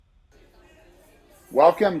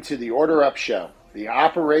Welcome to the Order Up Show, the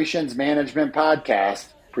operations management podcast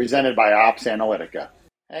presented by Ops Analytica.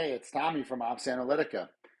 Hey, it's Tommy from Ops Analytica.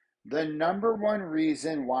 The number one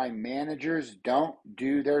reason why managers don't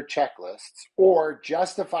do their checklists or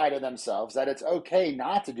justify to themselves that it's okay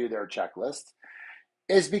not to do their checklists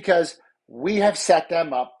is because we have set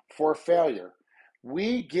them up for failure.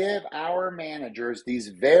 We give our managers these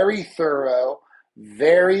very thorough,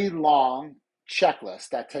 very long checklists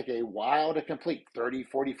that take a while to complete 30,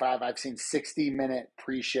 45, I've seen 60-minute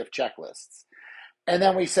pre-shift checklists. And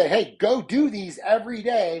then we say, hey, go do these every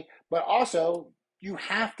day, but also you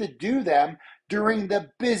have to do them during the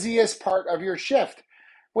busiest part of your shift.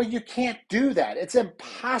 Well, you can't do that. It's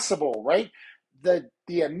impossible, right? The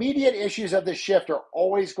immediate issues of the shift are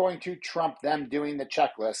always going to trump them doing the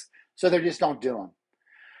checklist, so they just don't do them.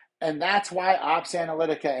 And that's why Ops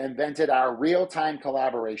Analytica invented our real-time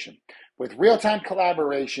collaboration. With real-time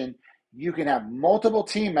collaboration, you can have multiple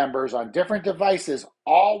team members on different devices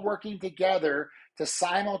all working together to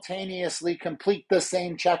simultaneously complete the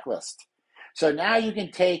same checklist. So now you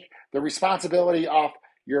can take the responsibility off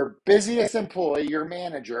your busiest employee, your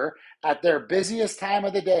manager, at their busiest time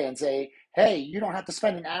of the day and say, hey, you don't have to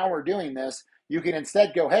spend an hour doing this. You can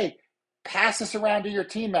instead go, hey, pass this around to your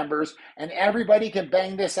team members and everybody can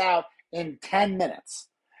bang this out in 10 minutes.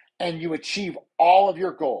 And you achieve all of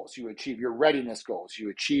your goals. You achieve your readiness goals.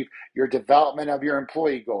 You achieve your development of your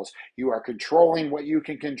employee goals. You are controlling what you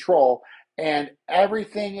can control. And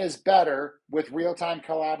everything is better with real-time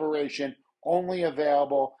collaboration, only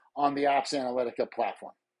available on the Ops Analytica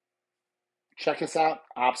platform. Check us out,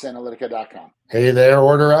 opsanalytica.com. Hey there,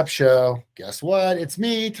 Order Up Show. Guess what? It's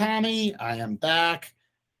me, Tommy. I am back.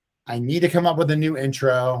 I need to come up with a new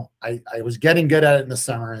intro. I was getting good at it in the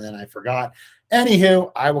summer and then I forgot.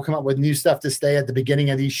 Anywho, I will come up with new stuff to stay at the beginning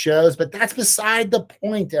of these shows, but that's beside the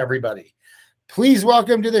point, everybody. Please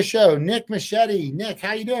welcome to the show, Nick Machete. Nick,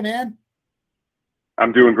 how you doing, man?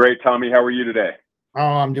 I'm doing great, Tommy. How are you today? Oh,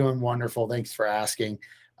 I'm doing wonderful. Thanks for asking.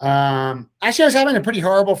 Actually, I was having a pretty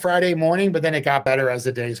horrible Friday morning, but then it got better as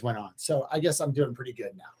the days went on. So I guess I'm doing pretty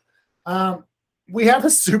good now. We have a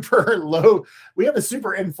super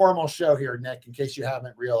informal show here, Nick, in case you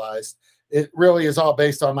haven't realized. It really is all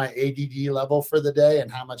based on my ADD level for the day and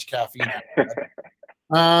how much caffeine I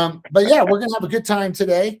have. But yeah, we're going to have a good time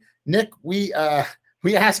today. Nick, we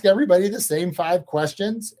ask everybody the same 5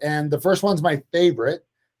 questions, and the first one's my favorite.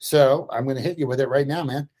 So I'm going to hit you with it right now,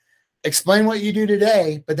 man. Explain what you do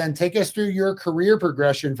today, but then take us through your career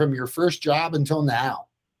progression from your first job until now.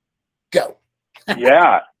 Go.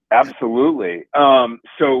 Yeah, absolutely.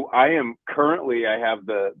 So I have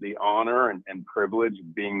the honor and privilege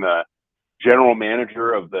of being the general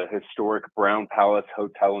manager of the historic Brown Palace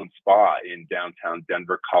Hotel and Spa in downtown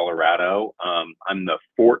Denver, Colorado. I'm the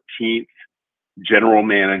 14th general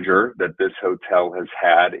manager that this hotel has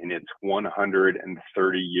had in its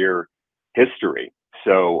 130-year history.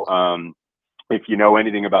 So if you know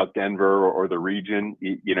anything about Denver or the region,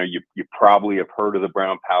 you probably have heard of the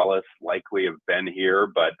Brown Palace, likely have been here,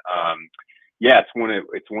 but yeah, it's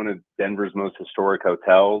one of Denver's most historic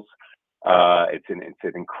hotels. It's an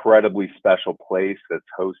incredibly special place that's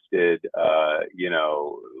hosted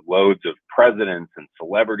loads of presidents and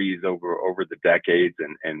celebrities over the decades,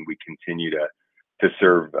 and we continue to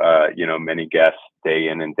serve many guests day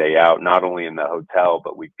in and day out, not only in the hotel,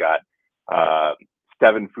 but we've got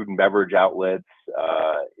 7 food and beverage outlets,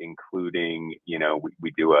 including,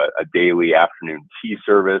 we do a daily afternoon tea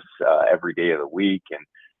service every day of the week. And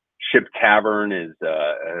Ship Tavern is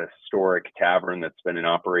a historic tavern that's been in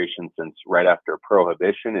operation since right after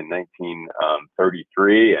Prohibition in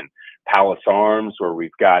 1933. And Palace Arms, where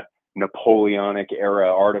we've got Napoleonic era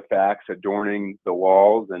artifacts adorning the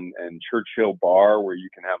walls, and Churchill Bar, where you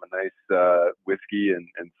can have a nice whiskey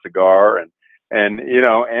and cigar, and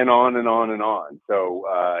on and on and on. So,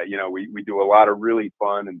 we do a lot of really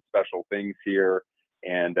fun and special things here.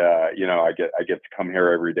 And, I get to come here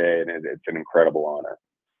every day, and it's an incredible honor.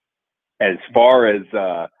 As far as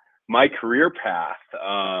my career path,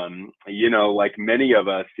 like many of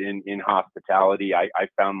us in hospitality, I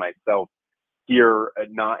found myself here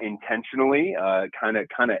not intentionally, kind of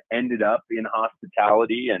ended up in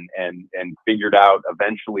hospitality and figured out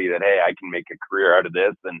eventually that, hey, I can make a career out of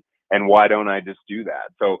this, and why don't I just do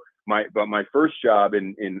that? So my first job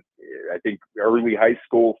in I think early high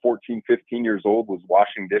school, 14, 15 years old, was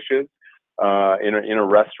washing dishes in a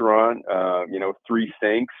restaurant, 3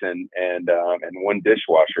 sinks and 1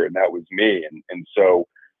 dishwasher, and that was me. And so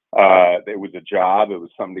it was a job. It was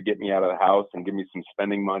something to get me out of the house and give me some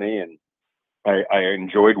spending money. And I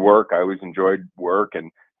enjoyed work. I always enjoyed work.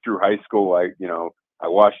 And through high school,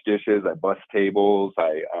 wash dishes, I bus tables,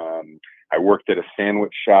 I worked at a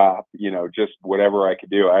sandwich shop, just whatever I could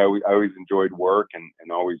do. I always enjoyed work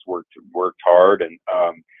and always worked hard.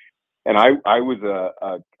 And I was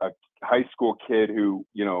a high school kid who,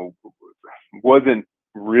 wasn't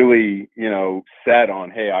really, set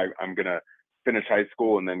on, hey, I'm going to finish high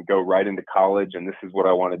school and then go right into college, and this is what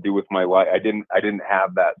I want to do with my life. I didn't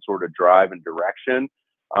have that sort of drive and direction.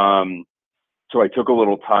 So I took a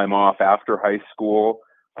little time off after high school,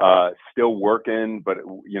 still working, but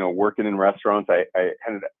working in restaurants. I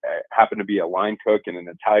happened to be a line cook in an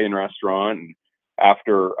Italian restaurant, and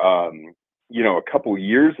after a couple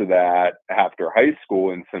years of that, after high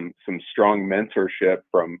school, and some strong mentorship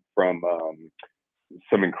from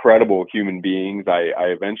some incredible human beings, I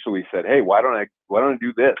eventually said, hey, why don't I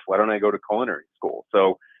do this? Why don't I go to culinary school?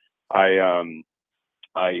 So I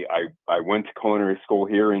went to culinary school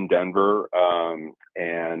here in Denver,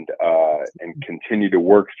 and continued to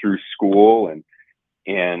work through school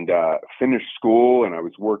and finished school. And I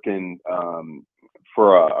was working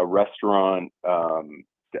for a restaurant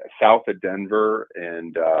south of Denver,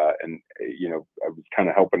 and I was kind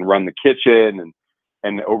of helping run the kitchen,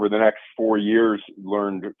 and over the next 4 years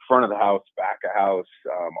learned front of the house, back of house,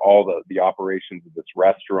 all the operations of this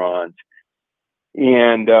restaurant.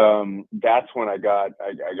 And that's when I got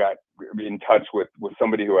in touch with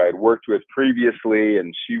somebody who I had worked with previously,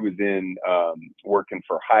 and she was working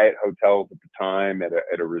for Hyatt Hotels at the time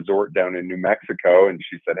at a resort down in New Mexico. And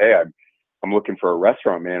she said, hey, I'm looking for a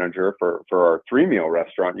restaurant manager for our 3-meal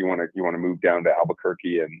restaurant. You want to move down to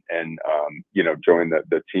Albuquerque and join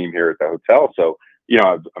the team here at the hotel. So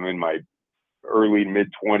I'm in my early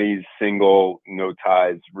mid-20s, single, no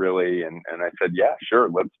ties really, and I said, yeah, sure,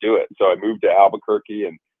 let's do it. So I moved to Albuquerque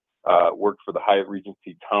and worked for the Hyatt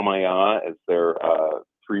Regency Tamaya as their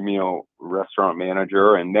 3-meal restaurant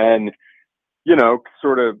manager. And then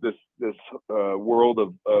sort of this world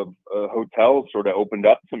of hotels sort of opened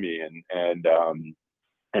up to me, and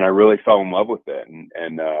I really fell in love with it.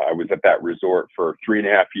 And I was at that resort for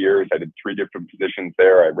 3.5 years. I did 3 different positions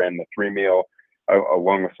there. I ran the 3-meal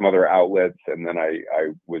along with some other outlets, and then I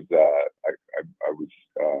was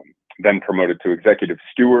then promoted to executive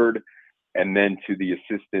steward, and then to the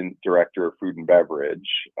assistant director of food and beverage.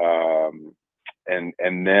 And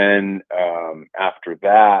then after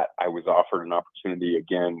that, I was offered an opportunity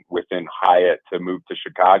again within Hyatt to move to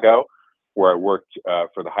Chicago, where I worked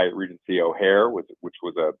for the Hyatt Regency O'Hare, which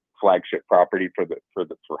was a flagship property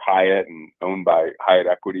for Hyatt and owned by Hyatt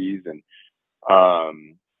Equities. And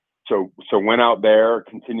so went out there,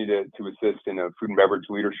 continued to assist in a food and beverage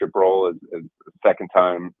leadership role as a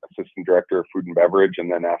second-time assistant director of food and beverage. And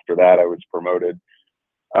then after that, I was promoted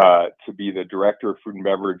to be the director of food and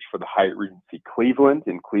beverage for the Hyatt Regency Cleveland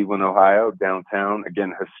in Cleveland, Ohio, downtown.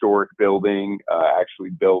 Again, historic building,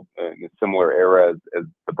 actually built in a similar era as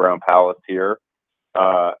the Brown Palace here.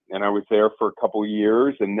 And I was there for a couple of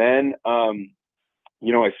years. And then,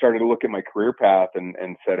 I started to look at my career path and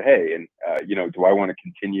said, hey, do I want to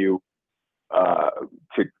continue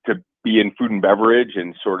to be in food and beverage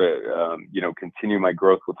and sort of, continue my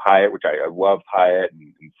growth with Hyatt, which I loved Hyatt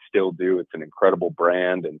and still do. It's an incredible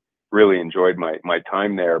brand and really enjoyed my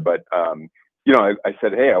time there. But, I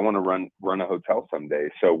said, hey, I want to run a hotel someday.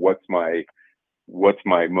 So what's my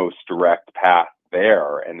most direct path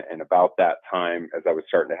there? And about that time, as I was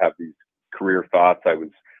starting to have these career thoughts, I was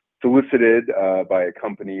solicited by a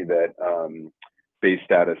company that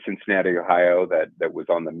based out of Cincinnati, Ohio, that was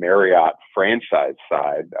on the Marriott franchise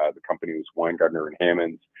side. The company was Weingartner and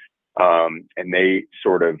Hammonds, and they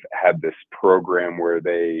sort of had this program where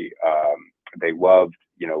they loved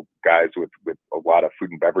guys with a lot of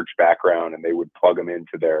food and beverage background, and they would plug them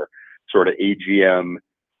into their sort of AGM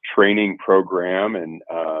training program and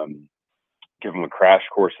give them a crash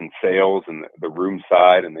course in sales and the room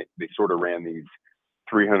side, and they sort of ran these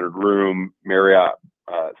 300-room Marriott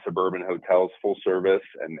suburban hotels, full service,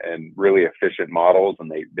 and really efficient models.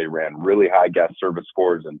 And they ran really high guest service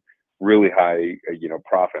scores and really high,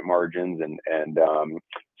 profit margins. And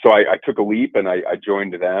so I took a leap and I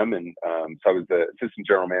joined them. And so I was the assistant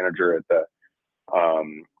general manager at the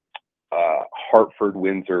Hartford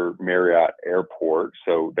Windsor Marriott Airport.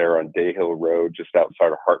 So they're on Day Hill Road, just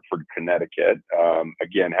outside of Hartford, Connecticut.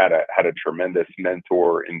 Again, had a tremendous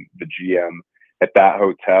mentor in the GM at that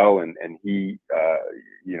hotel, and he,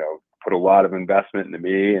 put a lot of investment into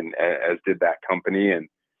me, and as did that company. And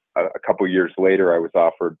a couple of years later, I was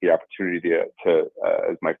offered the opportunity to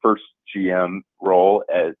as my first GM role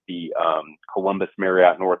as the Columbus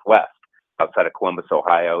Marriott Northwest outside of Columbus,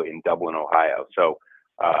 Ohio, in Dublin, Ohio. So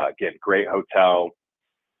again, great hotel,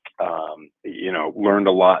 You know, learned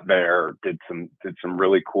a lot there, did some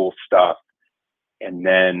really cool stuff. And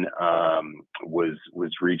then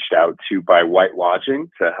was reached out to by White Lodging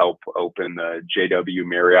to help open the JW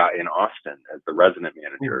Marriott in Austin as the resident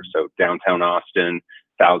manager. So downtown Austin,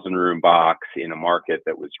 1,000-room box in a market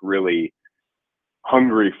that was really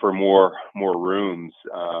hungry for more rooms,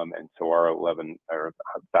 and so our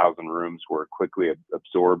 1,000 rooms were quickly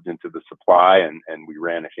absorbed into the supply, and we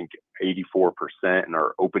ran, I think, 84% in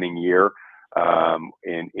our opening year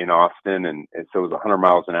in Austin, and so it was 100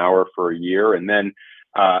 miles an hour for a year, and then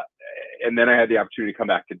I had the opportunity to come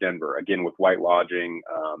back to Denver again with White Lodging,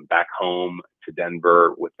 back home to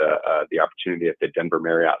Denver with the opportunity at the Denver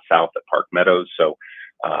Marriott South at Park Meadows. So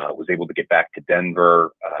was able to get back to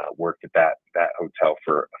Denver, worked at that hotel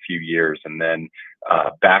for a few years, and then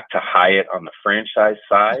back to Hyatt on the franchise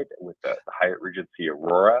side with the Hyatt Regency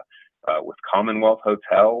Aurora, with Commonwealth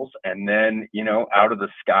Hotels, and then, you know, out of the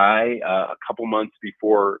sky, a couple months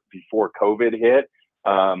before COVID hit,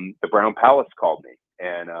 the Brown Palace called me,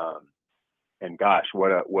 and gosh,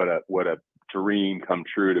 what a dream come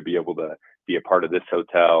true to be able to be a part of this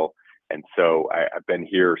hotel. And so I've been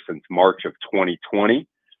here since March of 2020,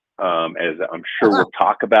 as I'm sure we'll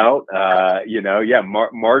talk about.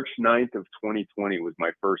 March 9th of 2020 was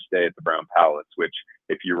my first day at the Brown Palace, which,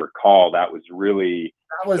 if you recall, that was really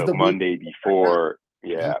the Monday before.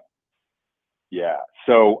 Yeah.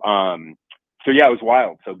 So yeah, it was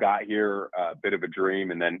wild. So got here, a bit of a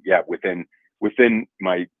dream, and then within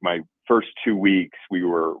my first 2 weeks, we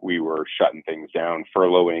were shutting things down,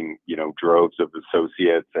 furloughing, you know, droves of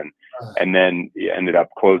associates, and then ended up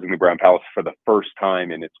closing the Brown Palace for the first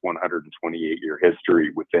time in its 128-year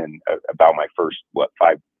history within about my first 4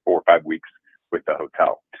 or 5 weeks with the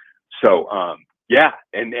hotel. So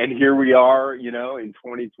and here we are, you know, in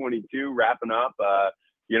 2022, wrapping up.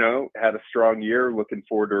 You know, had a strong year. Looking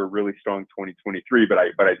forward to a really strong 2023. But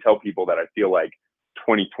I tell people that I feel like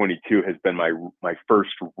 2022 has been my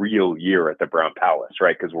first real year at the Brown Palace,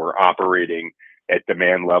 right? Because we're operating at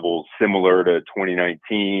demand levels similar to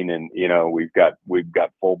 2019, and you know, we've got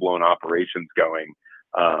full blown operations going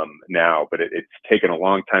now. But it's taken a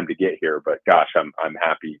long time to get here. But gosh, I'm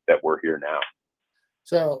happy that we're here now.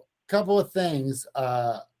 So, a couple of things.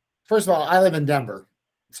 First of all, I live in Denver,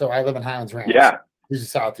 so I live in Highlands Ranch. Yeah, this is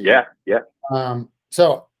south of you. Yeah.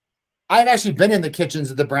 So I've actually been in the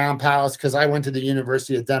kitchens of the Brown Palace because I went to the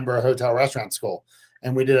University of Denver Hotel Restaurant School,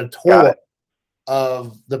 and we did a tour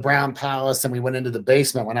of the Brown Palace, and we went into the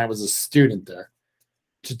basement when I was a student there.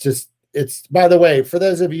 It's, by the way, for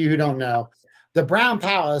those of you who don't know, the Brown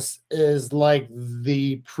Palace is like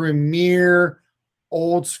the premier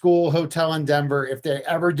old school hotel in Denver. If they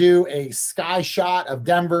ever do a sky shot of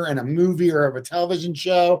Denver in a movie or of a television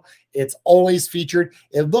show, it's always featured.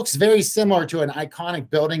 It looks very similar to an iconic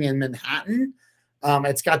building in Manhattan.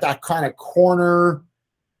 It's got that kind of corner.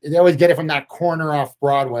 They always get it from that corner off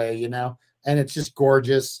Broadway, you know, and it's just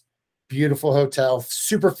gorgeous, beautiful hotel,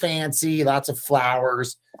 super fancy, lots of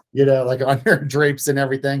flowers, you know, like on their drapes and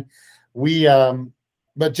everything.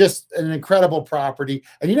 But just an incredible property.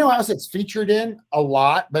 And you know what else it's featured in a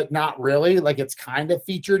lot, but not really, like it's kind of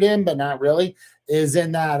featured in, but not really, is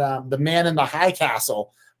in that The Man in the High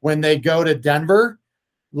Castle. When they go to Denver,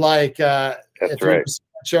 like if right. you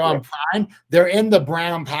show on Prime, they're in the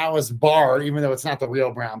Brown Palace bar, even though it's not the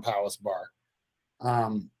real Brown Palace bar.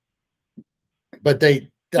 But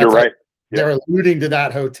you're right. They're alluding to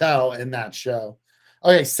that hotel in that show.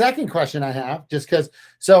 Okay, second question I have, just because,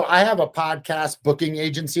 so I have a podcast booking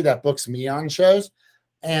agency that books me on shows,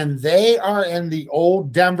 and they are in the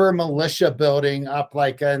old Denver militia building up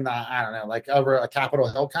like in the, I don't know, like over a Capitol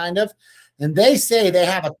Hill kind of. And they say they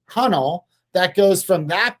have a tunnel that goes from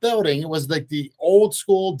that building. It was like the old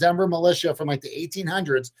school Denver militia from like the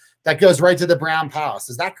 1800s that goes right to the Brown Palace.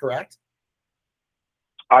 Is that correct?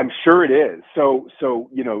 I'm sure it is. So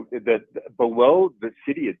you know, below the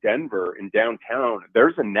city of Denver in downtown,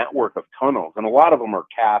 there's a network of tunnels, and a lot of them are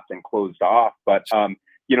capped and closed off. But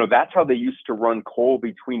you know, that's how they used to run coal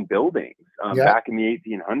between buildings back in the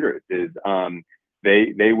 1800s. Is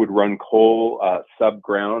they would run coal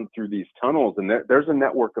subground through these tunnels, and there's a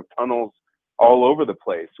network of tunnels all over the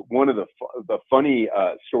place. One of the funny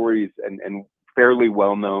stories and fairly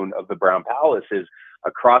well known of the Brown Palace is,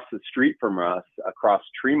 across the street from us, across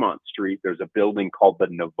Tremont Street, there's a building called the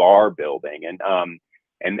Navarre Building, and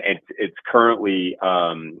it's currently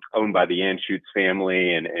owned by the Anschutz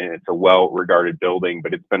family, and it's a well-regarded building,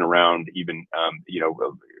 but it's been around even you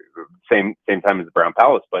know, same time as the Brown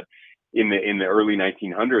Palace. But in the early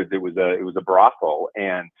 1900s, it was a brothel,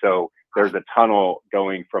 and so there's a tunnel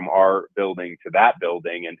going from our building to that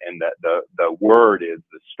building. And the word is,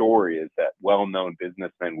 the story is that well-known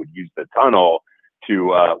businessmen would use the tunnel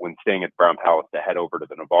to, when staying at Brown Palace, to head over to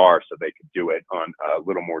the Navarre so they could do it on a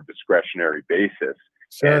little more discretionary basis.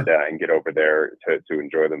 Sure. And get over there to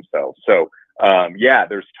enjoy themselves. So, yeah,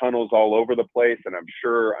 there's tunnels all over the place. And I'm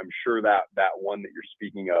sure that one that you're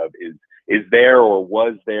speaking of is there or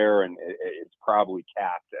was there. And it's probably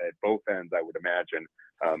capped at both ends, I would imagine,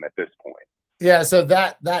 at this point. Yeah. So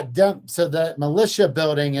that militia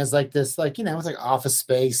building is like this, like, you know, it's like office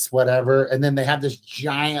space, whatever. And then they have this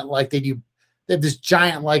giant, they have this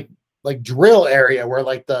giant, like drill area where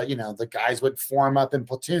like the guys would form up in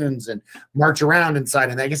platoons and march around inside.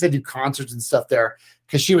 And I guess they do concerts and stuff there.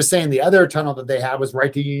 Cause she was saying the other tunnel that they had was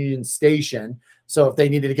right to Union Station. So if they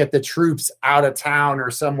needed to get the troops out of town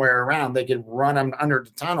or somewhere around, they could run them under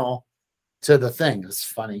the tunnel to the thing. It's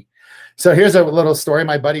funny. So here's a little story.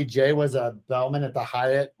 My buddy Jay was a bellman at the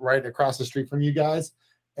Hyatt right across the street from you guys.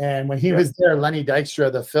 And when he was there, Lenny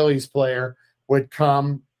Dykstra, the Phillies player, would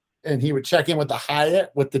come and he would check in with the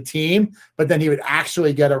Hyatt with the team, but then he would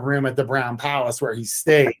actually get a room at the Brown Palace where he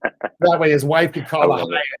stayed. That way his wife could call the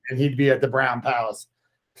Hyatt and he'd be at the Brown Palace.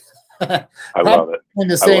 I love it. In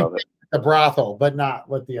the same thing, the brothel, but not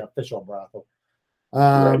with the official brothel.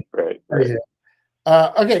 Right.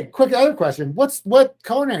 Okay, quick other question. What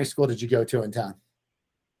culinary school did you go to in town?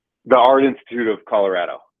 The Art Institute of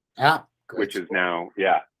Colorado. Which school. Is now,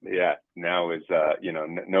 now is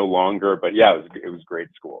no longer, but yeah, it was great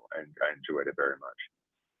school, and I enjoyed it very much.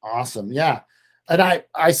 Awesome, yeah. And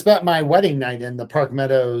I spent my wedding night in the Park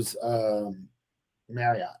Meadows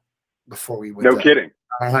Marriott before we went. No kidding.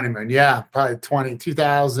 Our honeymoon, yeah, probably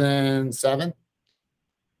 2007.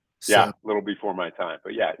 Yeah, a little before my time,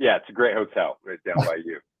 but yeah, it's a great hotel right down by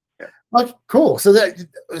you. Yeah. Okay, cool. So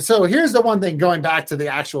here's the one thing, going back to the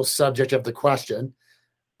actual subject of the question.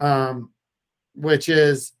 Which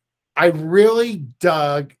is, I really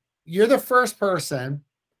dug, you're the first person,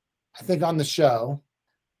 I think, on the show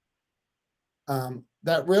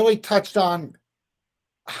that really touched on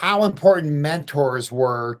how important mentors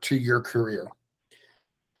were to your career.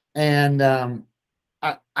 And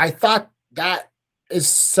I thought that is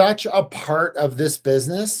such a part of this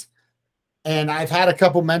business. And I've had a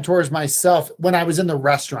couple mentors myself when I was in the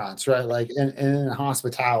restaurants, right? Like in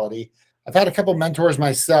hospitality. I've had a couple mentors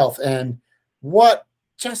myself, and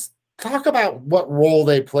just talk about what role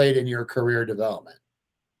they played in your career development.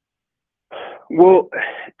 Well,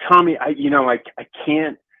 Tommy, I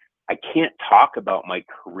can't talk about my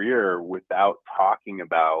career without talking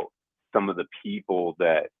about some of the people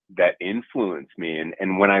that influenced me.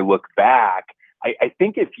 And when I look back, I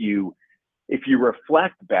think if you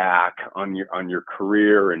reflect back on your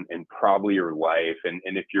career and probably your life, and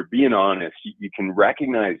if you're being honest, you can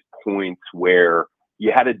recognize points where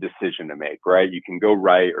you had a decision to make, right? You can go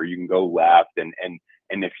right or you can go left. And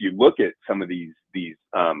if you look at some of these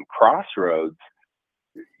crossroads,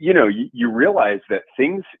 you realize that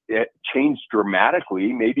things changed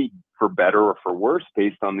dramatically, maybe for better or for worse,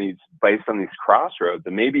 based on these crossroads.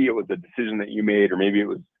 And maybe it was a decision that you made, or maybe it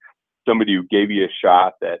was somebody who gave you a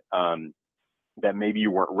shot that maybe you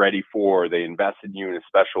weren't ready for. They invested in you in a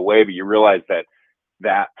special way, but you realize that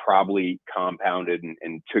probably compounded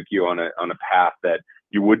and took you on a path that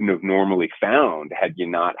you wouldn't have normally found had you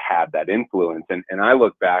not had that influence. And I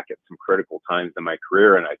look back at some critical times in my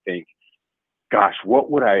career and I think, gosh, what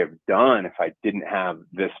would I have done if I didn't have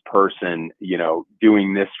this person,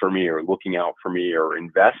 doing this for me or looking out for me or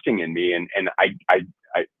investing in me? And I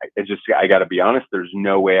got to be honest, there's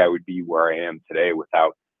no way I would be where I am today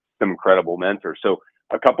without some incredible mentors. So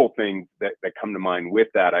a couple things that come to mind with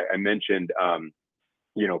that. I mentioned,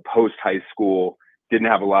 post high school, didn't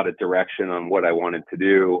have a lot of direction on what I wanted to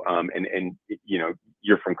do. And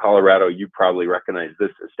you're from Colorado, you probably recognize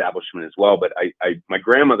this establishment as well. But my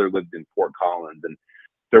grandmother lived in Fort Collins, and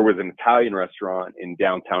there was an Italian restaurant in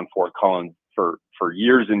downtown Fort Collins for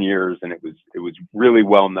years and years, and it was really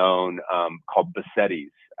well known, called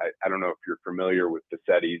Bassetti's. I don't know if you're familiar with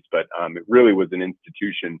Bassetti's, but it really was an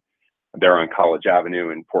institution there on College Avenue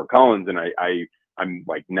in Fort Collins. And I'm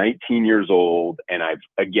like 19 years old, and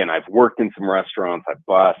I've worked in some restaurants, I've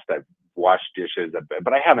bussed, I've washed dishes,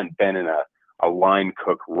 but I haven't been in a line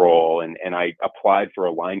cook role. And I applied for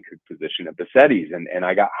a line cook position at Bassetti's, and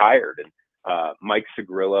I got hired. And Mike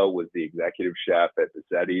Sagrillo was the executive chef at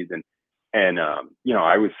Bassetti's, and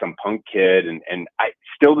I was some punk kid, and I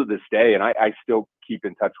still to this day, and I still keep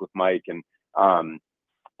in touch with Mike, and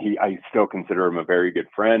I still consider him a very good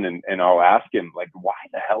friend, and I'll ask him, like, why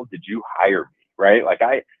the hell did you hire me? Right? Like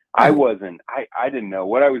I didn't know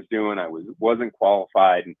what I was doing. I wasn't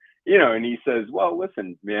qualified. and he says, well,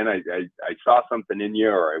 listen, man, I saw something in you,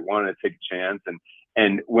 or I wanted to take a chance.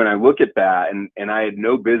 And when I look at that, and I had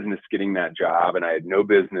no business getting that job, and I had no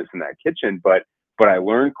business in that kitchen, but I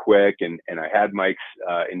learned quick, and I had Mike's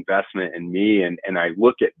investment in me. And I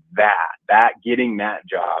look at that getting that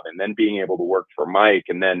job and then being able to work for Mike.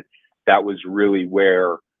 And then that was really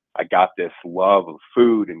where I got this love of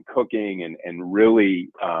food and cooking, and really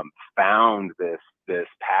found this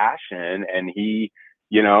passion. And he,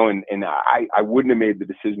 and I wouldn't have made the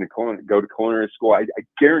decision to go to culinary school. I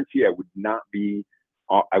guarantee I would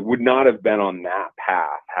not have been on that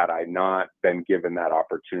path had I not been given that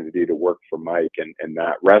opportunity to work for Mike and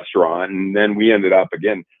that restaurant. And then we ended up,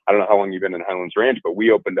 again, I don't know how long you've been in Highlands Ranch, but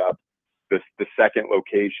we opened up the second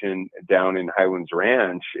location down in Highlands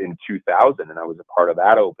Ranch in 2000, and I was a part of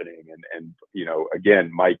that opening. And again,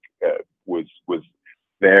 Mike was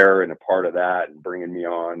there and a part of that, and bringing me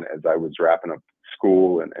on as I was wrapping up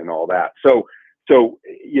school and all that. So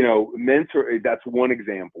mentor, that's one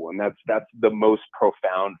example, and that's the most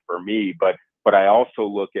profound for me. But I also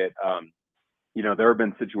look at there have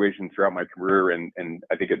been situations throughout my career, and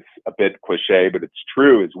I think it's a bit cliche, but it's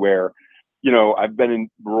true, is where I've been in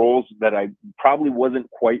roles that I probably wasn't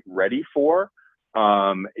quite ready for,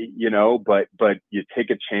 but you take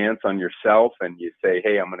a chance on yourself and you say,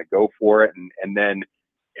 hey, I'm going to go for it. And then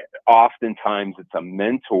oftentimes it's a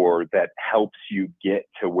mentor that helps you get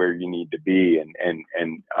to where you need to be.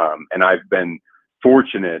 And I've been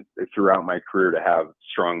fortunate throughout my career to have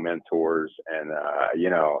strong mentors. And,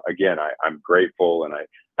 again, I'm grateful, and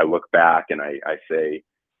I look back and I say,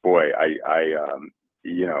 boy,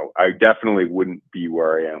 I definitely wouldn't be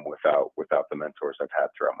where I am without the mentors I've had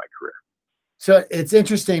throughout my career. So it's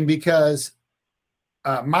interesting because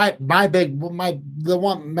the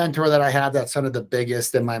one mentor that I have that's one of the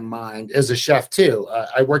biggest in my mind is a chef too.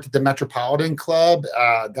 I worked at the Metropolitan Club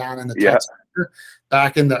down in the Tech Center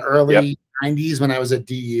back in the early 90s when I was at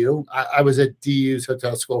DU. I was at DU's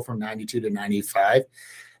hotel school from 92 to 95.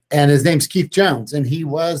 And his name's Keith Jones, and he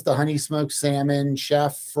was the honey smoked salmon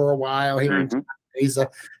chef for a while here in town. He's a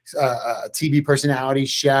TV personality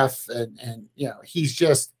chef, and he's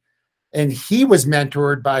just, and he was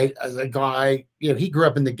mentored by a guy. He grew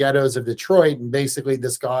up in the ghettos of Detroit, and basically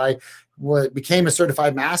this guy became a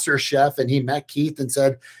certified master chef, and he met Keith and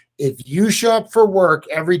said, if you show up for work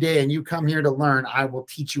every day and you come here to learn, I will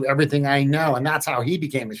teach you everything I know. And that's how he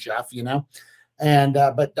became a chef, and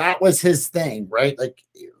but that was his thing, right? Like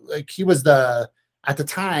he was at the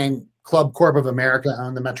time, Club Corp of America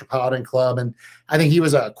owned the Metropolitan Club, and I think he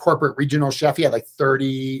was a corporate regional chef. He had like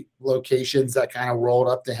 30 locations that kind of rolled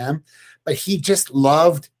up to him, but he just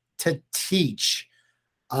loved to teach.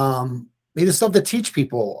 He just loved to teach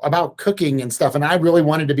people about cooking and stuff. And I really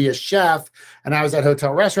wanted to be a chef, and I was at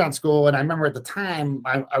hotel restaurant school. And I remember at the time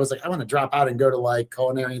I was like, I want to drop out and go to like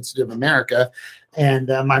Culinary Institute of America. And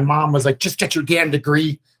my mom was like, just get your damn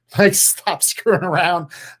degree. Like, stop screwing around.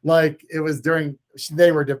 Like, it was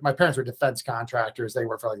my parents were defense contractors. They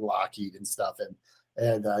worked for like Lockheed and stuff.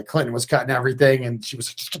 And Clinton was cutting everything. And she was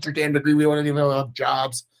like, just get your damn degree. We don't even have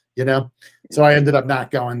jobs, So I ended up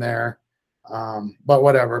not going there. But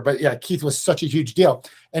whatever. But yeah, Keith was such a huge deal.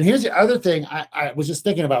 And here's the other thing I was just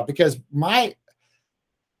thinking about, because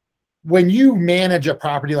when you manage a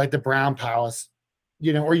property like the Brown Palace,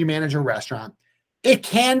 or you manage a restaurant, it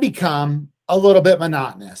can become a little bit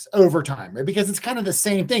monotonous over time, right? Because it's kind of the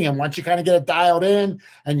same thing. And once you kind of get it dialed in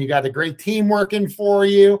and you got a great team working for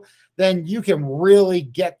you, then you can really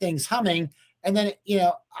get things humming. And then,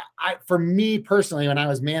 for me personally, when I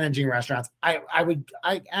was managing restaurants, I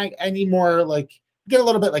need more, like, get a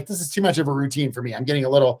little bit like, this is too much of a routine for me. I'm getting a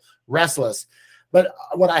little restless. But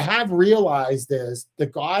what I have realized is the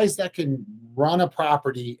guys that can run a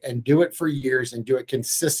property and do it for years and do it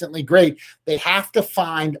consistently great, they have to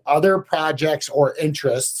find other projects or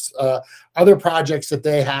interests, other projects that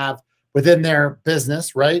they have within their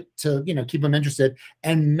business, right? To, keep them interested.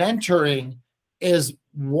 And mentoring is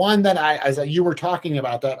one that as you were talking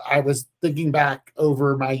about that, I was thinking back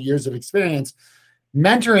over my years of experience.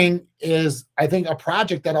 Mentoring is, I think, a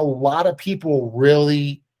project that a lot of people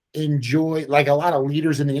really enjoy, like a lot of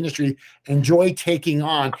leaders in the industry enjoy taking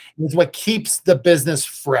on. It's what keeps the business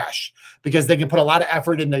fresh, because they can put a lot of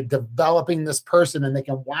effort into developing this person, and they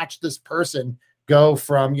can watch this person go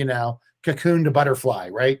from, cocoon to butterfly,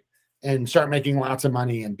 right? And start making lots of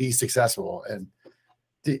money and be successful. And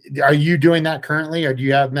are you doing that currently, or do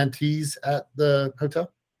you have mentees at the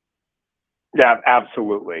hotel? Yeah,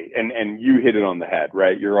 absolutely. And you hit it on the head,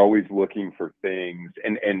 right? You're always looking for things.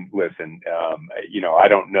 And listen, I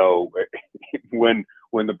don't know when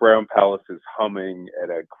the Brown Palace is humming at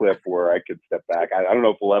a clip where I could step back. I don't know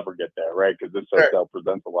if we'll ever get there, right? Because this hotel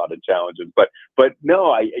presents a lot of challenges. But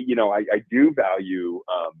no, I do value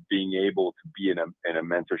being able to be in a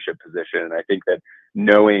mentorship position, and I think that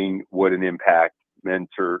knowing what an impact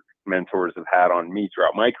mentors have had on me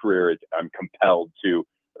throughout my career, I'm compelled to,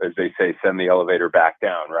 as they say, send the elevator back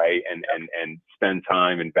down, right? And spend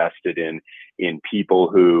time invested in people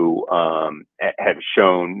who have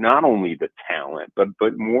shown not only the talent,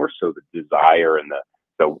 but more so the desire and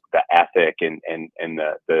the ethic and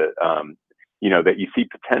the that you see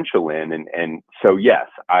potential in. And so, yes,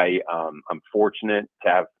 I'm fortunate to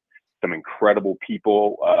have some incredible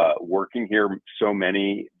people working here, so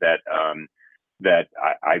many that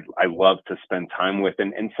I love to spend time with.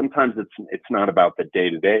 And sometimes it's not about the day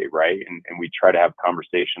to day, right? And we try to have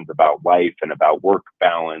conversations about life and about work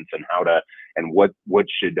balance and and what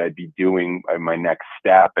should I be doing in my next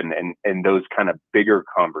step, and those kind of bigger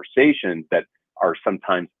conversations that are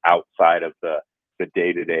sometimes outside of the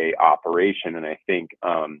day to day operation. And I think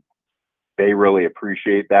they really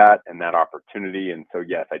appreciate that and that opportunity. And so,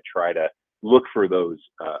 yes, I try to look for those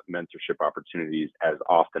mentorship opportunities as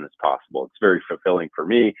often as possible. It's very fulfilling for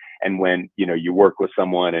me. And when you work with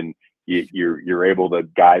someone and you're able to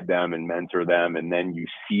guide them and mentor them, and then you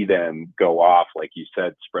see them go off, like you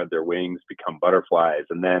said, spread their wings, become butterflies,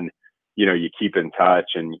 and then you keep in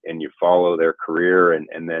touch and you follow their career,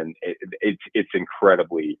 and then it's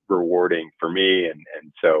incredibly rewarding for me. And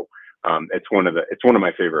so it's one of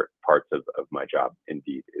my favorite parts of my job,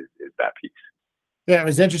 indeed, is that piece. Yeah, it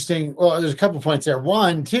was interesting. Well, there's a couple points there.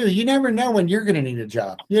 One, two, you never know when you're going to need a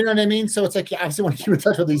job. You know what I mean? So it's like you obviously want to keep in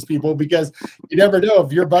touch with these people, because you never know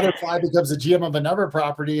if your butterfly becomes a GM of another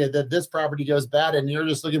property and that this property goes bad and you're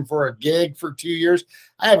just looking for a gig for 2 years.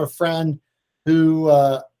 I have a friend who,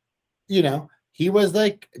 he was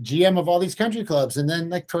like GM of all these country clubs. And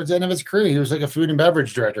then like towards the end of his career, he was like a food and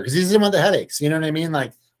beverage director because he doesn't want the headaches. You know what I mean?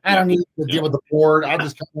 Like, I don't need to deal with the board. I'll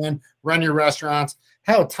just come in, run your restaurants.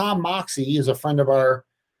 Hell, Tom Moxie is a friend of our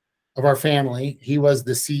family. He was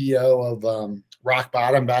the CEO of Rock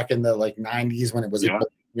Bottom back in the 90s when it was up.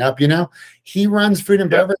 He runs food and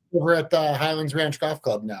beverage over at the Highlands Ranch Golf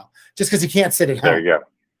Club now, just because he can't sit at home. There you go.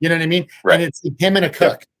 You know what I mean? Right. And it's him and a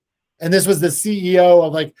cook. And this was the CEO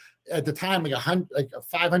of at the time a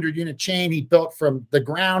 500 unit chain he built from the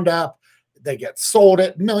ground up. They get sold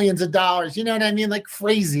at millions of dollars. You know what I mean? Like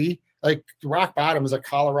crazy. Like Rock Bottom is a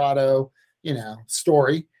Colorado,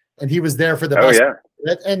 story. And he was there for the best.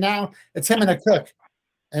 And now it's him and a cook.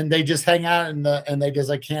 And they just hang out and they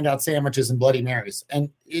just hand out sandwiches and Bloody Marys. And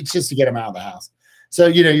it's just to get them out of the house. So,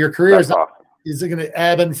 your career is going to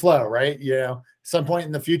ebb and flow, right? Some point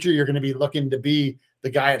in the future, you're going to be looking to be the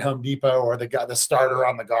guy at Home Depot or the starter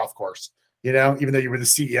on the golf course, even though you were the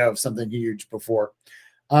CEO of something huge before.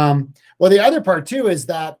 Well, the other part too is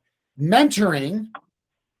that mentoring,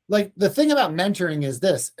 the thing about mentoring is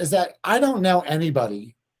that I don't know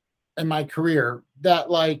anybody in my career that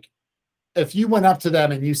if you went up to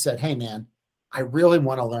them and you said, "Hey man, I really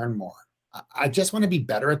want to learn more. I just want to be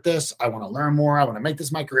better at this. I want to learn more. I want to make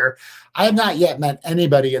this my career." I have not yet met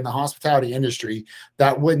anybody in the hospitality industry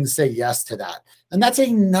that wouldn't say yes to that. And that's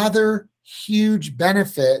another huge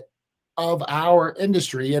benefit of our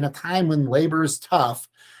industry in a time when labor is tough.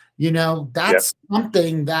 That's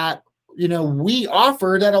something that, we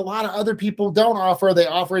offer that a lot of other people don't offer. They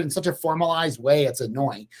offer it in such a formalized way. It's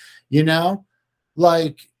annoying, it's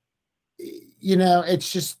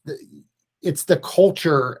just, it's the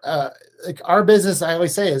culture. Our business, I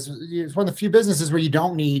always say, is one of the few businesses where you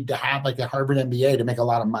don't need to have a Harvard MBA to make a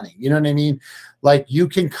lot of money. You know what I mean? You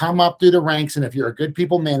can come up through the ranks, and if you're a good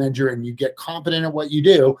people manager and you get competent at what you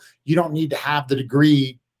do, you don't need to have the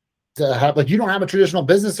degree to have, you don't have a traditional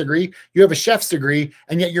business degree. You have a chef's degree,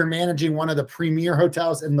 and yet you're managing one of the premier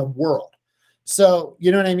hotels in the world. So, you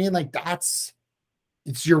know what I mean? It's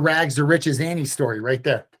your rags to riches Annie story right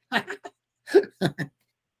there.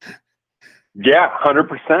 Yeah,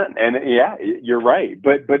 100%. And yeah, you're right.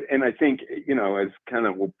 But and I think, as kind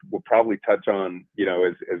of we'll probably touch on,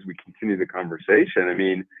 as we continue the conversation. I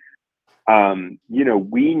mean,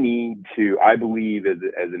 we need to, I believe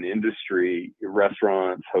as an industry,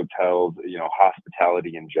 restaurants, hotels,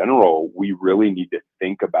 hospitality in general, we really need to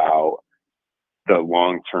think about the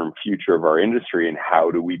long-term future of our industry and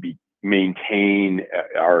how do we maintain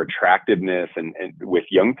our attractiveness and with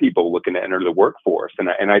young people looking to enter the workforce. And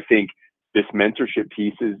I think this mentorship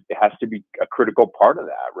piece it has to be a critical part of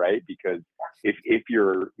that, right? Because if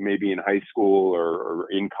you're maybe in high school or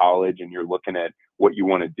in college and you're looking at what you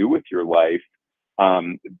want to do with your life,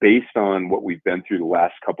 based on what we've been through the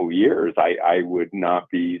last couple of years, I would not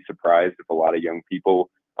be surprised if a lot of young people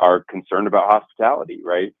are concerned about hospitality,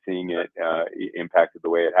 right? Seeing it impacted the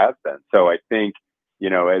way it has been. So I think,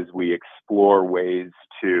 as we explore ways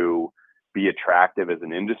to be attractive as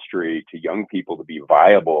an industry to young people to be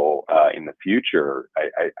viable in the future,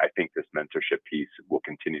 I think this mentorship piece will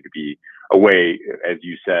continue to be a way, as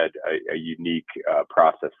you said, a unique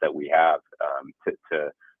process that we have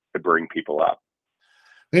to bring people up.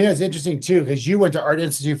 I think that's interesting too, because you went to Art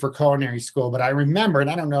Institute for Culinary School, but I remember, and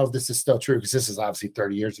I don't know if this is still true because this is obviously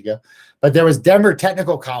 30 years ago, but there was Denver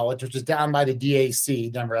Technical College, which is down by the DAC,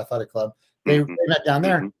 Denver Athletic Club. They met down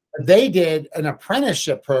there. They did an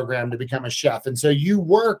apprenticeship program to become a chef. And so you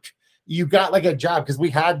got like a job, because we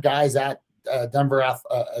had guys at Denver,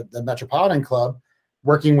 the Metropolitan Club,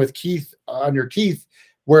 working with Keith, under Keith,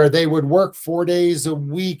 where they would work 4 days a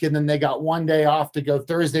week, and then they got 1 day off to go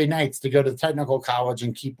Thursday nights to go to the technical college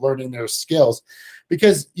and keep learning their skills.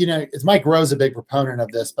 Because, it's Mike Rose, a big proponent of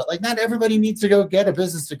this, but like not everybody needs to go get a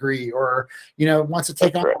business degree or, wants to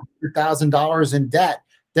take on $100,000 in debt.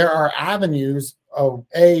 There are avenues of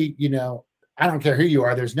I don't care who you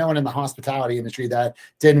are. There's no one in the hospitality industry that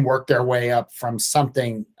didn't work their way up from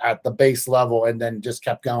something at the base level and then just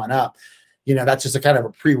kept going up. That's just a kind of a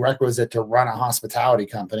prerequisite to run a hospitality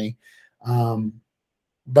company.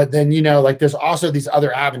 But then, like there's also these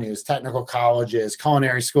other avenues, technical colleges,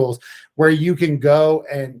 culinary schools, where you can go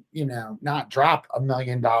and, not drop $1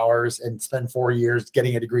 million and spend 4 years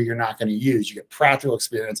getting a degree you're not going to use. You get practical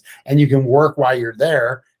experience and you can work while you're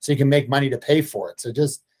there so you can make money to pay for it. So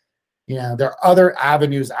just, there are other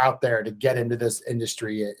avenues out there to get into this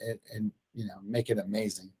industry and make it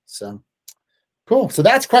amazing. So cool. So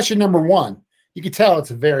that's question number one. You can tell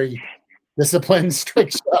it's a very disciplined,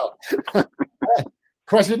 strict show.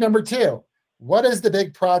 Question number two. What is the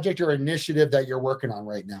big project or initiative that you're working on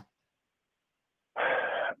right now?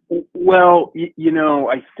 Well,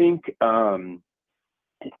 I think,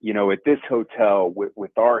 at this hotel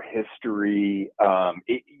with our history, and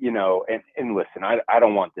listen, I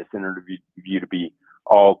don't want this interview to be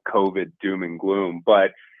all COVID doom and gloom,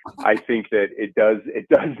 but I think that it does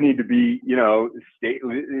need to be,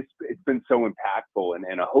 it's been so impactful,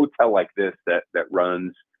 and a hotel like this that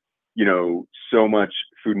runs, so much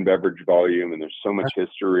food and beverage volume, and there's so much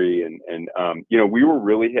history, and we were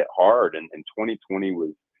really hit hard, and 2020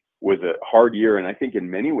 was a hard year, and I think in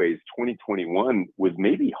many ways 2021 was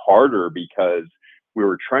maybe harder because we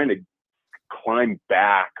were trying to climb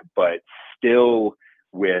back, but still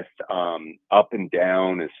with up and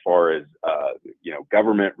down as far as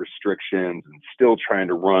government restrictions, and still trying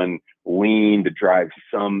to run lean to drive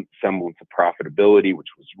some semblance of profitability, which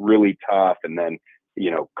was really tough. And then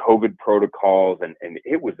COVID protocols, and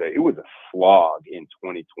it was a slog in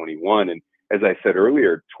 2021. And as I said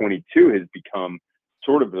earlier, 22 has become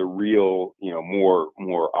sort of the real more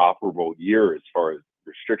operable year as far as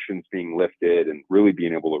restrictions being lifted and really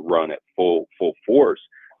being able to run at full force.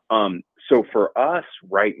 So for us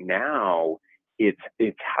right now,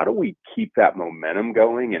 it's how do we keep that momentum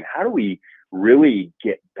going, and how do we really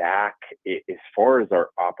get back as far as our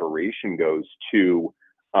operation goes to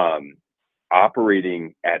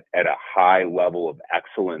operating at a high level of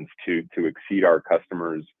excellence to exceed our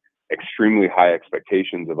customers' extremely high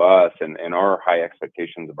expectations of us and our high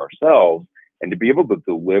expectations of ourselves, and to be able to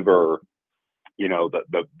deliver,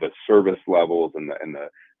 the service levels and the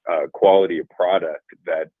quality of product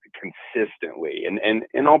that consistently,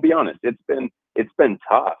 and I'll be honest, it's been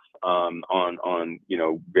tough on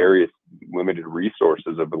various limited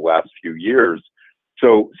resources over the last few years.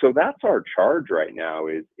 So that's our charge right now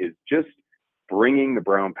is just bringing the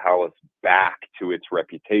Brown Palace back to its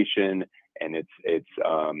reputation and its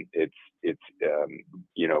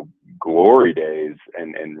glory days,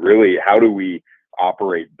 and really how do we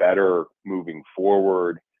operate better moving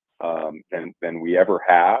forward than we ever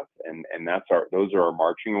have, and those are our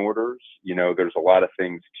marching orders. There's a lot of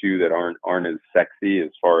things too that aren't as sexy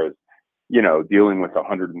as far as dealing with a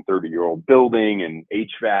 130-year-old building and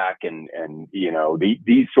HVAC and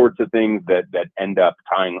these sorts of things that end up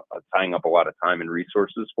tying up a lot of time and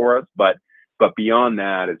resources for us. But beyond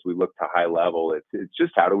that, as we look to high level, it's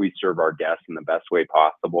just how do we serve our guests in the best way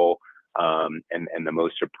possible, and the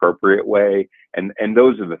most appropriate way, and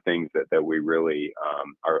those are the things that we really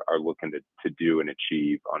are looking to do and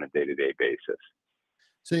achieve on a day-to-day basis.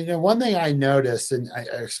 So one thing I noticed, and I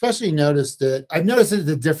especially noticed that I've noticed it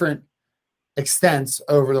at different extents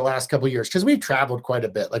over the last couple of years, because we've traveled quite a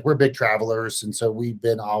bit. Like, we're big travelers, and so we've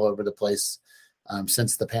been all over the place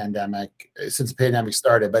since the pandemic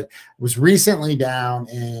started. But I was recently down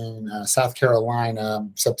in South Carolina,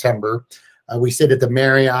 September, We stayed at the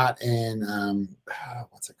Marriott in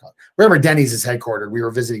what's it called? Wherever Denny's is headquartered. We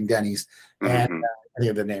were visiting Denny's, and I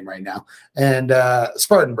think of the name right now, and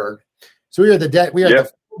Spartanburg. So we were at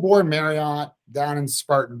the Fort Marriott down in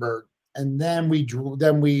Spartanburg, and then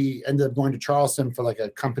we ended up going to Charleston for like a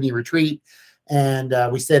company retreat, and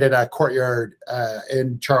we stayed at a courtyard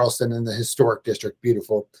in Charleston in the historic district.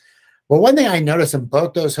 Beautiful. But one thing I noticed in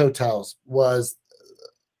both those hotels was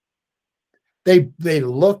they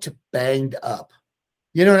looked banged up.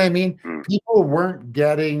 You know what I mean? People weren't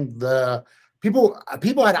getting people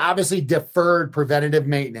had obviously deferred preventative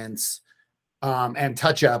maintenance and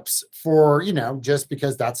touch-ups for, just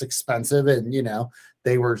because that's expensive, and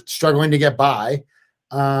they were struggling to get by.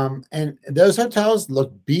 And those hotels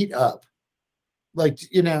look beat up. Like,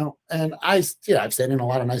 and I've stayed in a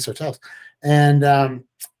lot of nice hotels, and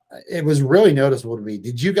it was really noticeable to me.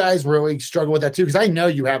 Did you guys really struggle with that too? Because I know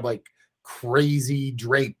you have like crazy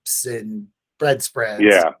drapes and bedspreads,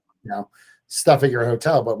 stuff at your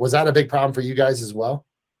hotel, but was that a big problem for you guys as well?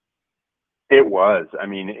 It was. I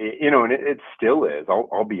mean, and it still is.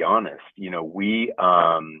 I'll be honest. We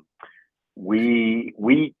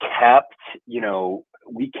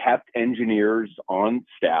kept engineers on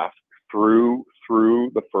staff through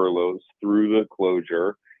the furloughs, through the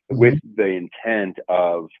closure, with the intent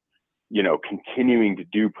of continuing to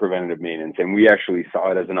do preventative maintenance. And we actually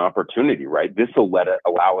saw it as an opportunity, right? This will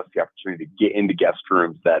allow us the opportunity to get into guest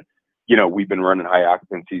rooms that, we've been running high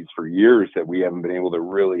occupancies for years that we haven't been able to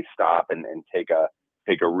really stop and take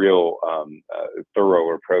a real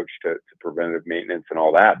thorough approach to preventative maintenance and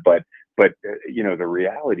all that. But the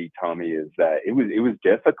reality, Tommy, is that it was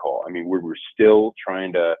difficult. I mean, we were still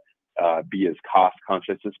trying to be as cost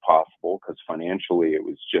conscious as possible, because financially it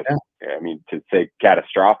was just, to say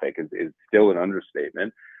catastrophic is still an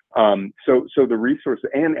understatement. So the resources,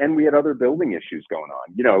 and we had other building issues going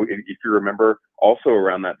on. If you remember, also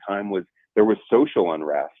around that time there was social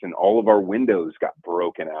unrest, and all of our windows got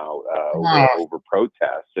broken out over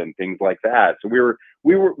protests and things like that. So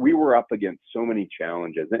we were up against so many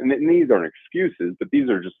challenges, and these aren't excuses, but these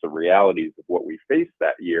are just the realities of what we faced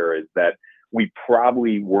that year. Is that we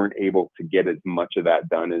probably weren't able to get as much of that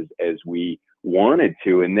done as we wanted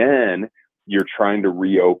to, and then you're trying to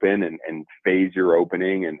reopen and phase your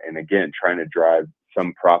opening, and again trying to drive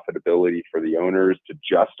some profitability for the owners to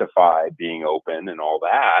justify being open and all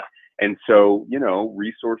that. And so,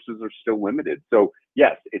 resources are still limited. So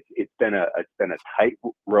yes, it's been a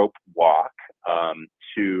tightrope walk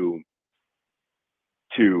to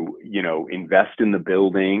invest in the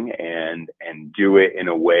building and do it in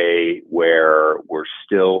a way where we're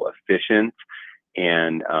still efficient.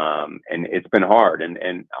 And it's been hard.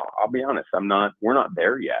 And I'll be honest, we're not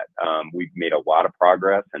there yet. We've made a lot of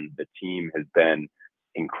progress, and the team has been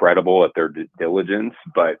incredible at their diligence,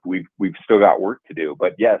 but we've still got work to do.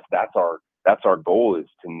 But yes, that's our goal, is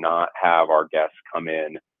to not have our guests come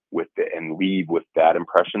in and leave with that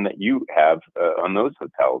impression that you have on those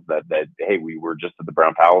hotels, that hey, we were just at the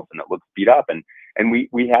Brown Palace and it looks beat up, and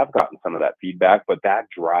we have gotten some of that feedback, but that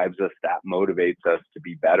drives us, that motivates us to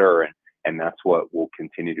be better, and that's what we'll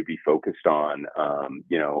continue to be focused on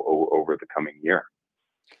over the coming year.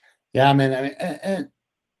 Yeah, I mean, and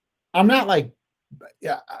I'm not like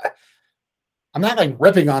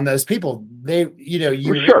ripping on those people. They,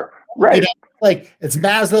 sure, right? Like, it's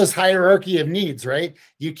Maslow's hierarchy of needs, right?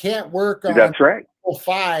 You can't work on that's right.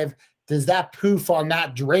 5. Does that poof on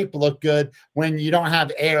that drape look good when you don't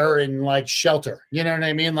have air and like shelter? You know what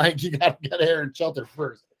I mean? Like, you got to get air and shelter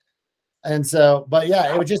first. And so, but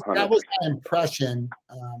yeah, it was just, that was my impression.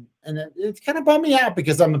 And it kind of bummed me out,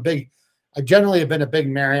 because I generally have been a big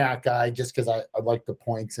Marriott guy, just because I like the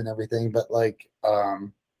points and everything. But like,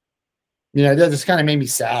 that just kind of made me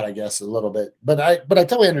sad, I guess, a little bit. But I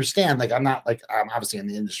totally understand. Like, I'm obviously in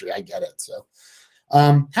the industry. I get it. So,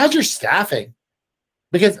 how's your staffing?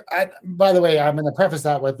 Because by the way, I'm going to preface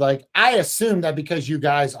that with, like, I assume that because you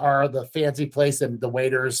guys are the fancy place and the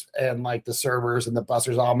waiters and like the servers and the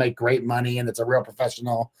bussers all make great money, and it's a real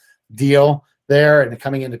professional deal there, and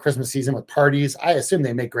coming into Christmas season with parties, I assume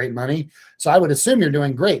they make great money. So I would assume you're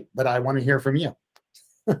doing great, but I want to hear from you.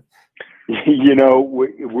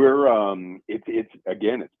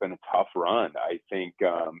 It's been a tough run. I think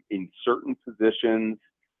in certain positions,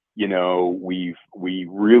 we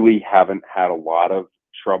really haven't had a lot of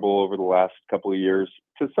trouble over the last couple of years.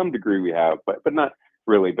 To some degree we have, but not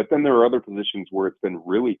really. But then there are other positions where it's been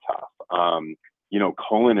really tough.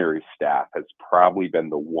 Culinary staff has probably been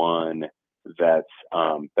the one that's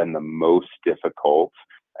been the most difficult,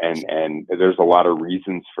 and there's a lot of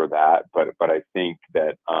reasons for that. But I think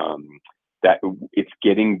that that it's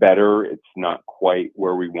getting better. It's not quite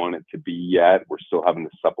where we want it to be yet. We're still having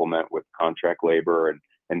to supplement with contract labor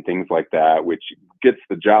and things like that, which gets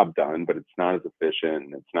the job done, but it's not as efficient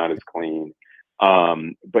and it's not as clean.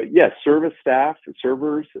 But yes, servers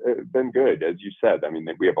have been good, as you said. I mean,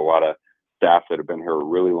 we have a lot of staff that have been here a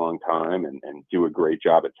really long time and do a great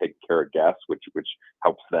job at taking care of guests, which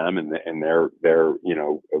helps them and their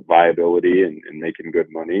viability and making good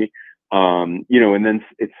money. And then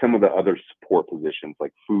it's some of the other support positions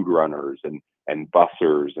like food runners and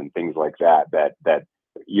bussers and things like that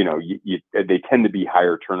they tend to be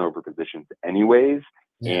higher turnover positions anyways.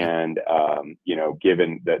 Yeah. And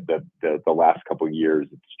given that the last couple of years,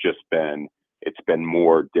 it's been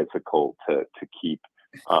more difficult to keep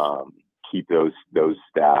those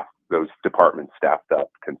departments staffed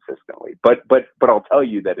up consistently. But I'll tell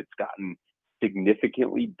you that it's gotten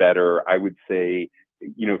significantly better, I would say,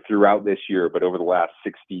 throughout this year, but over the last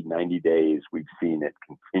 60, 90 days, we've seen it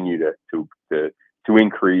continue to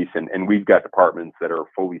increase. And we've got departments that are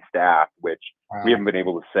fully staffed, which we haven't been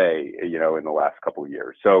able to say, in the last couple of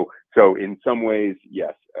years. So in some ways,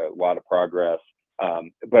 yes, a lot of progress.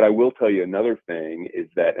 But I will tell you another thing is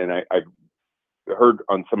that, and I've heard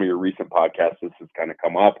on some of your recent podcasts, this has kind of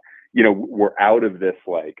come up, we're out of this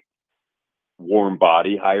like warm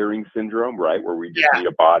body hiring syndrome, right? Where we just need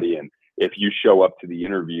a body, and if you show up to the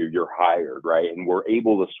interview, you're hired, right? And we're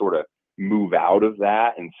able to sort of move out of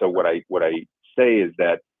that. And so what I say is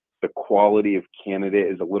that the quality of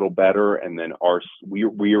candidate is a little better, and then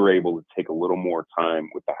we are able to take a little more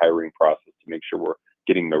time with the hiring process to make sure we're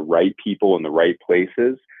getting the right people in the right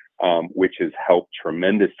places, which has helped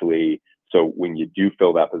tremendously. So when you do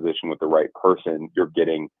fill that position with the right person, you're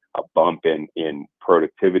getting a bump in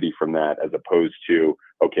productivity from that, as opposed to,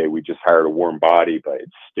 okay, we just hired a warm body, but it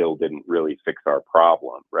still didn't really fix our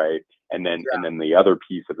problem, right? And then the other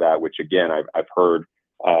piece of that, which again I've heard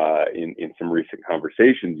in some recent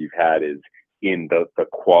conversations you've had, is in the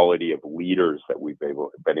quality of leaders that we've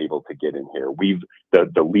been able to get in here.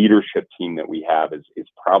 The leadership team that we have is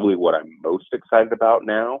probably what I'm most excited about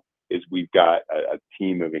now. Is we've got a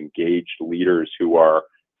team of engaged leaders who are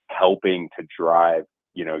helping to drive,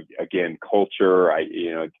 again, culture.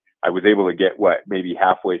 I was able to get maybe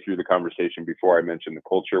halfway through the conversation before I mentioned the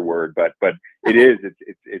culture word, but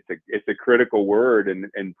it's a critical word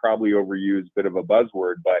and probably overused, bit of a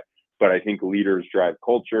buzzword, but I think leaders drive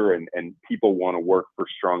culture, and people want to work for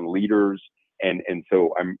strong leaders. And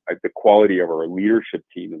so the quality of our leadership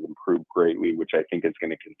team has improved greatly, which I think is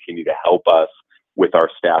going to continue to help us with our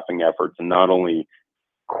staffing efforts, and not only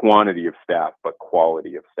quantity of staff, but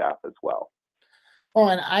quality of staff as well. Oh,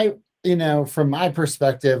 and from my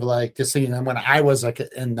perspective, like, just when I was like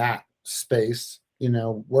in that space,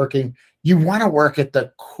 working, you want to work at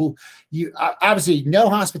the cool, obviously no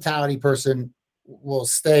hospitality person will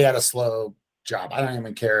stay at a slow job. I don't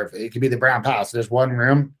even care if it could be the Brown Palace. There's one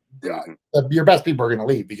room. Your best people are going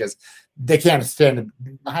to leave because they can't stand.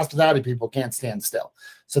 Hospitality people can't stand still,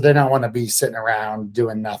 so they don't want to be sitting around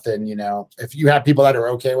doing nothing. If you have people that are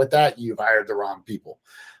okay with that, you've hired the wrong people.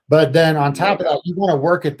 But then on top of that, you want to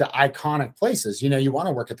work at the iconic places. You want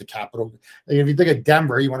to work at the Capitol. If you look at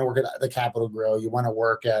Denver, you want to work at the Capitol Grill. You want to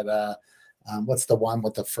work at what's the one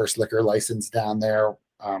with the first liquor license down there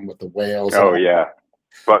with the whales? Oh yeah.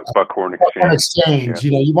 Buckhorn Exchange.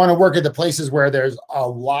 Yeah. You want to work at the places where there's a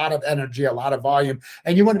lot of energy, a lot of volume,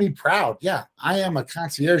 and you want to be proud. Yeah, I am a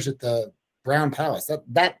concierge at the Brown Palace.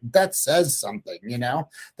 That says something.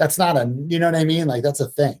 That's not you know what I mean? Like, that's a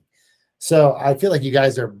thing. So I feel like you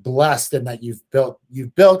guys are blessed in that you've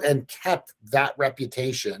built and kept that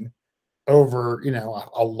reputation over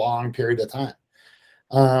a long period of time.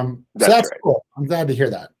 So that's right. Cool. I'm glad to hear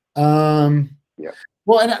that. Yeah.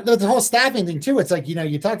 Well, and the whole staffing thing too, it's like,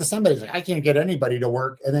 you talk to somebody, it's like, I can't get anybody to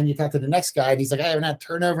work. And then you talk to the next guy and he's like, I haven't had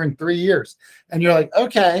turnover in 3 years. And you're like,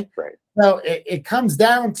 okay. Right. No, it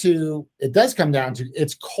does come down to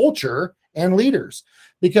it's culture and leaders,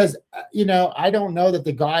 because, I don't know that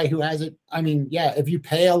the guy who has it, if you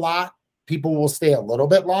pay a lot, people will stay a little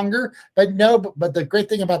bit longer, but the great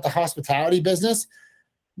thing about the hospitality business,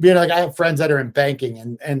 I have friends that are in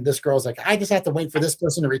banking, and this girl's like, I just have to wait for this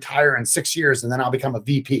person to retire in 6 years, and then I'll become a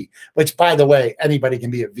VP, which, by the way, anybody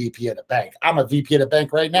can be a VP at a bank. I'm a VP at a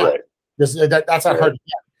bank right now. Right. That's not hard to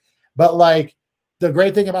get. But like, the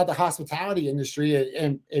great thing about the hospitality industry,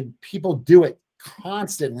 and people do it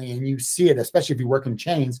constantly, and you see it, especially if you work in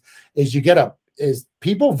chains, is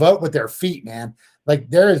people vote with their feet, man.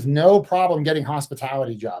 Like, there is no problem getting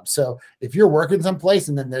hospitality jobs. So if you're working someplace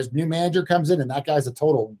and then there's new manager comes in and that guy's a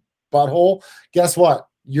total butthole, guess what?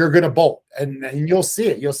 you're going to bolt, and you'll see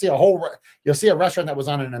it. You'll see a restaurant that was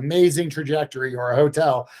on an amazing trajectory, or a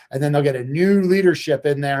hotel, and then they'll get a new leadership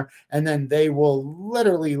in there, and then they will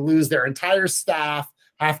literally lose their entire staff,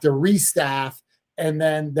 have to restaff, and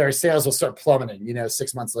then their sales will start plummeting,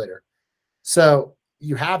 6 months later. So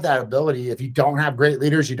you have that ability. If you don't have great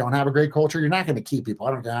leaders, you don't have a great culture, you're not going to keep people.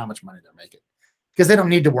 I don't care how much money they're making, because they don't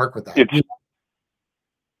need to work with that.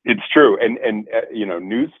 It's true. And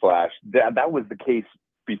newsflash, that was the case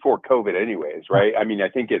before COVID anyways, right? I mean, I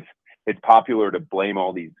think it's popular to blame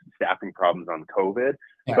all these staffing problems on COVID,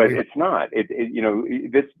 but it's not.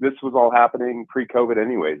 This was all happening pre-COVID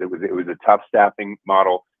anyways. It was a tough staffing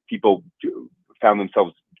model. People found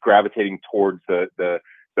themselves gravitating towards the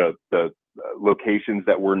locations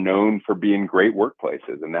that were known for being great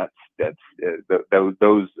workplaces, and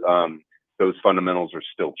those fundamentals are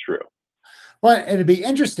still true. Well, and it'd be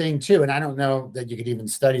interesting too, and I don't know that you could even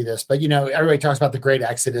study this, but everybody talks about the great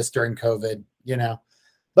exodus during COVID,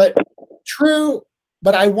 but true.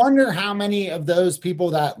 But I wonder how many of those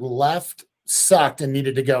people that left sucked and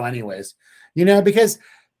needed to go anyways, because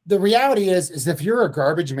the reality is if you're a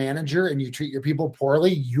garbage manager and you treat your people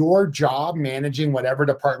poorly, your job managing whatever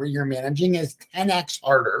department you're managing is 10x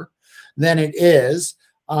harder than it is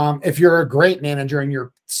if you're a great manager and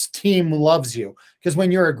your team loves you. Because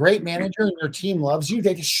when you're a great manager and your team loves you,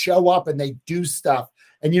 they just show up and they do stuff,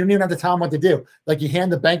 and you don't even have to tell them what to do. Like, you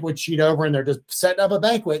hand the banquet sheet over and they're just setting up a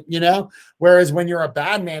banquet, Whereas when you're a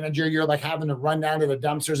bad manager, you're like having to run down to the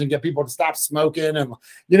dumpsters and get people to stop smoking, and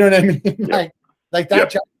you know what I mean? Yeah. Like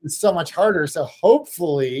that job is so much harder. So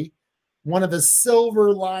hopefully one of the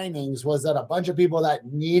silver linings was that a bunch of people that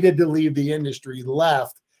needed to leave the industry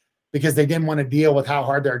left because they didn't want to deal with how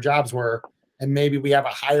hard their jobs were. And maybe we have a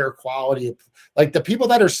higher quality of, like, the people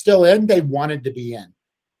that are still in, they wanted to be in,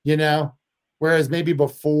 whereas maybe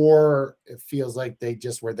before it feels like they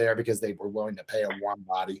just were there because they were willing to pay a warm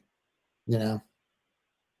body, No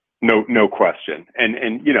question.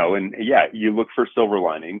 And you look for silver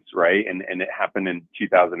linings, right? And it happened in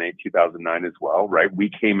 2008, 2009 as well, right?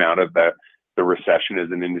 We came out of the recession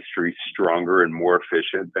as an industry stronger and more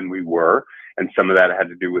efficient than we were. And some of that had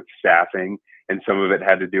to do with staffing, and some of it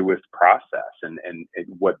had to do with process. And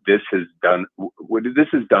what this has done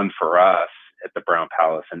for us at the Brown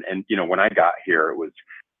Palace. And when I got here, it was,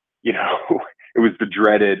 it was the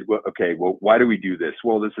dreaded, why do we do this?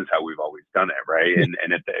 Well, this is how we've always done it, right? And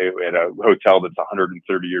at a hotel that's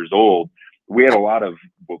 130 years old, we had a lot of,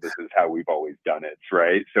 this is how we've always done it,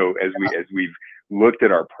 right? So as we've looked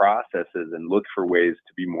at our processes and looked for ways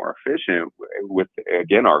to be more efficient with,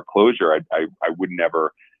 again, our closure, I would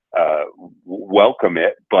never welcome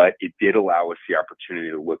it, but it did allow us the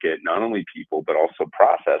opportunity to look at not only people, but also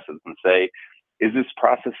processes and say, is this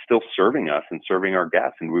process still serving us and serving our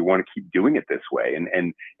guests? And we want to keep doing it this way.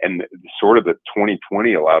 And sort of the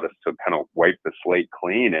 2020 allowed us to kind of wipe the slate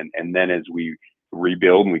clean. And then as we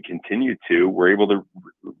rebuild and we continue to, we're able to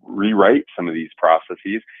rewrite some of these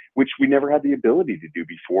processes, which we never had the ability to do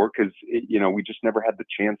before, because, we just never had the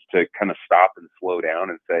chance to kind of stop and slow down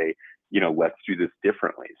and say, let's do this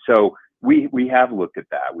differently. So we have looked at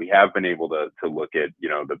that. We have been able to look at,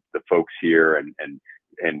 the folks here and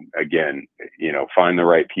again, find the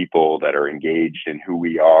right people that are engaged in who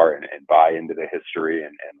we are and buy into the history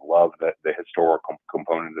and love the historical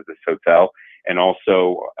component of this hotel, and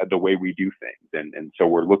also the way we do things. And so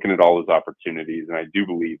we're looking at all those opportunities. And I do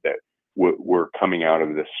believe that we're coming out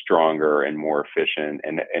of this stronger and more efficient,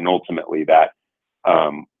 and ultimately that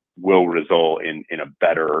will result in a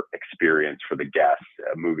better experience for the guests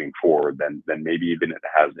moving forward than maybe even it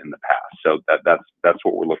has in the past. So that's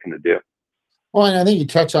what we're looking to do. Well, and I think you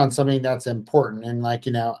touch on something that's important. And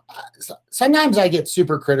sometimes I get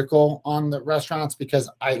super critical on the restaurants because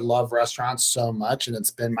I love restaurants so much, and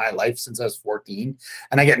it's been my life since I was 14.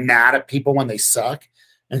 And I get mad at people when they suck,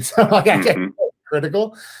 and so I get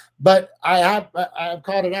critical. But I've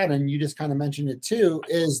called it out, and you just kind of mentioned it too.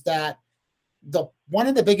 Is that one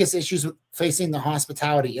of the biggest issues facing the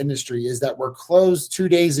hospitality industry is that we're closed 2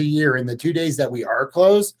 days a year, and the 2 days that we are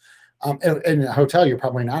closed. In a hotel, you're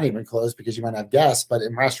probably not even closed because you might have guests, but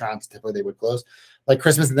in restaurants, typically they would close, like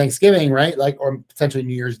Christmas and Thanksgiving, right? Or potentially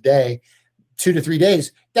New Year's Day, 2 to 3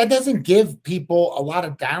 days. That doesn't give people a lot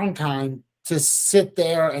of downtime to sit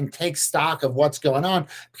there and take stock of what's going on,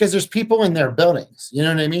 because there's people in their buildings. You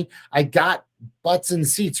know what I mean? I got butts in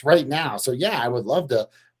seats right now. So yeah, I would love to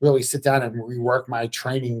really sit down and rework my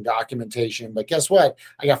training documentation. But guess what?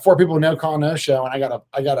 I got 4 people no call, no show, and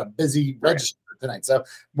I got a busy register tonight. So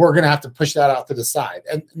we're going to have to push that out to the side.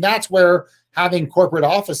 And that's where having corporate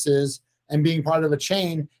offices and being part of a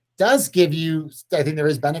chain does give you, I think there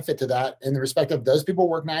is benefit to that in the respect of those people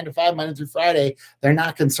work 9 to 5, Monday through Friday. They're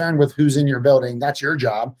not concerned with who's in your building. That's your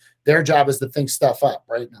job. Their job is to think stuff up,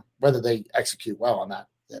 right? Now, whether they execute well on that,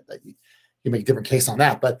 you make a different case on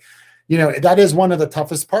that. But, that is one of the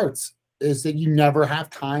toughest parts, is that you never have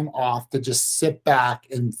time off to just sit back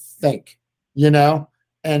and think,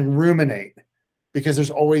 and ruminate, because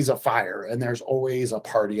there's always a fire and there's always a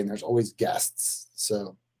party and there's always guests.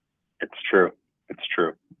 So it's true. It's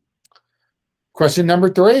true. Question number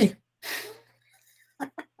 3.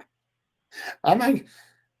 I'm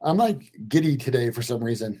like giddy today for some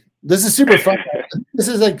reason. This is super fun. This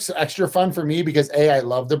is like extra fun for me because I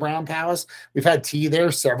love the Brown Palace. We've had tea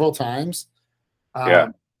there several times.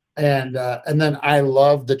 And then I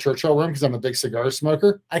love the Churchill Room because I'm a big cigar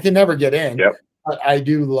smoker. I can never get in, but I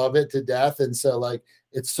do love it to death. And so like,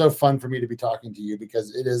 it's so fun for me to be talking to you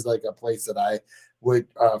because it is like a place that I would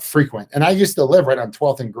frequent. And I used to live right on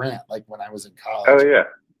 12th and Grant, like when I was in college. Oh yeah.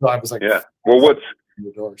 So I was like, well,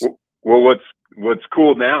 what's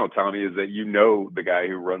cool now, Tommy, is that the guy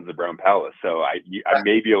who runs the Brown Palace. So I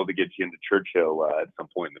may be able to get you into Churchill at some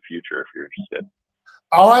point in the future if you're interested.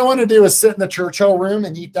 All I want to do is sit in the Churchill Room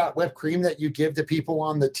and eat that whipped cream that you give to people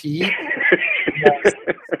on the tea.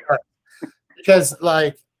 Because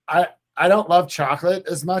like I don't love chocolate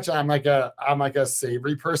as much. I'm like a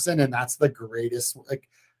savory person, and that's the greatest. Like,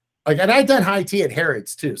 and I've done high tea at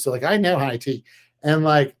Harrods too, so like I know high tea, and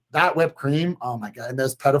like that whipped cream. Oh my god! And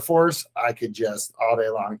those pedophores, I could just all day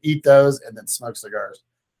long eat those and then smoke cigars.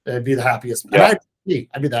 It'd be the happiest. Yeah.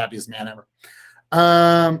 I'd be the happiest man ever.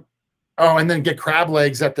 And then get crab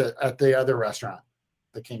legs at the other restaurant,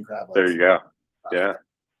 the King Crab Legs. There you go. Yeah,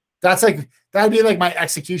 that'd be like my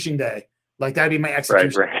execution day. Like that'd be my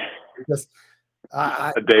execution. Right. Because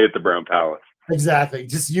a day at the Brown Palace. Exactly.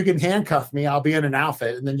 Just you can handcuff me. I'll be in an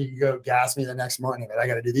outfit, and then you can go gas me the next morning. But I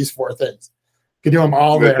got to do these 4 things. You can do them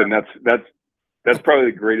all there. And that's probably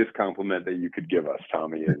the greatest compliment that you could give us,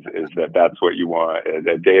 Tommy. Is that's what you want,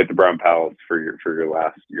 a day at the Brown Palace for your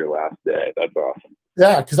last day. That's awesome.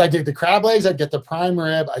 Yeah, because I did the crab legs. I'd get the prime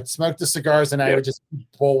rib. I'd smoke the cigars, and I would just eat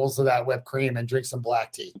bowls of that whipped cream and drink some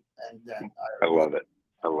black tea. And then I love it.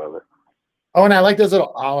 Oh, and I like those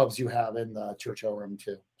little olives you have in the Churchill Room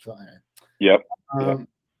too. So, yep.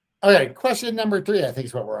 Okay, question number 3, I think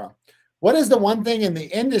is what we're on. What is the one thing in the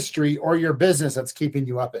industry or your business that's keeping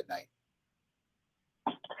you up at night?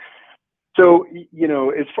 So,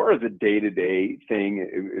 as far as a day-to-day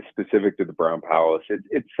thing specific to the Brown Palace,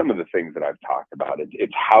 it's some of the things that I've talked about.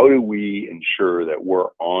 It's how do we ensure that we're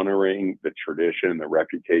honoring the tradition and the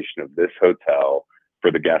reputation of this hotel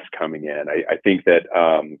for the guests coming in. I think that,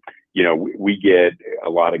 we get a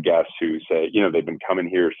lot of guests who say, they've been coming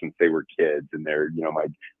here since they were kids, and they're,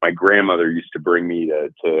 my grandmother used to bring me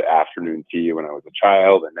to afternoon tea when I was a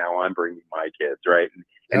child, and now I'm bringing my kids, right?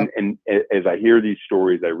 And as I hear these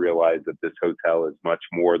stories, I realize that this hotel is much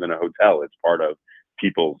more than a hotel. It's part of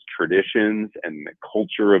people's traditions and the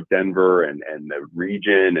culture of Denver and the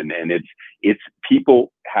region. And it's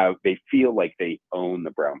people they feel like they own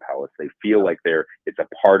the Brown Palace. They feel like it's a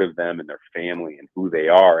part of them and their family and who they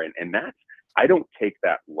are. And that's, I don't take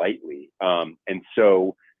that lightly. And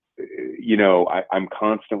so, I'm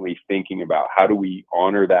constantly thinking about how do we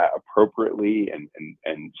honor that appropriately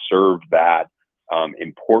and serve that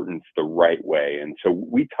importance the right way. And so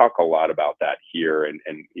we talk a lot about that here, and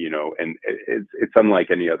it's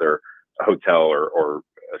unlike any other hotel or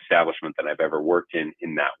establishment that I've ever worked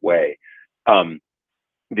in that way.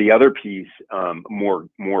 The other piece, more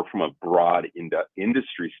from a broad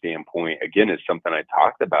industry standpoint, again, is something I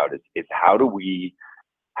talked about. Is how do we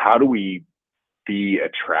be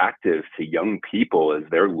attractive to young people as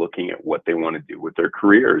they're looking at what they want to do with their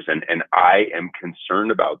careers. And I am concerned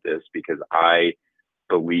about this because I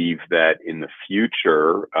believe that in the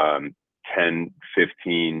future, 10,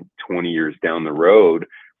 15, 20 years down the road,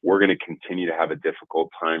 we're going to continue to have a difficult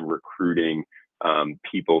time recruiting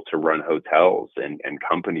people to run hotels and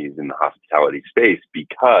companies in the hospitality space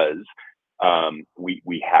because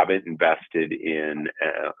we haven't invested in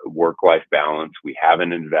work-life balance. We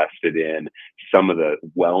haven't invested in some of the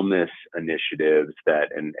wellness initiatives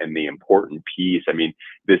and the important piece. I mean,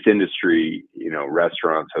 this industry,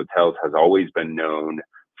 restaurants, hotels, has always been known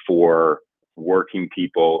for working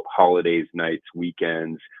people, holidays, nights,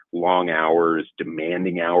 weekends, long hours,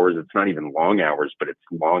 demanding hours. It's not even long hours, but it's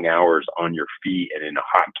long hours on your feet and in a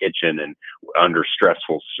hot kitchen and under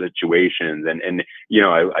stressful situations. And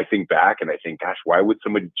I think back and I think, gosh, why would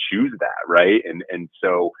somebody choose that, right? And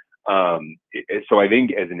so I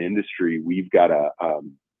think as an industry, we've got to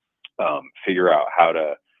figure out how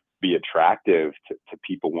to be attractive to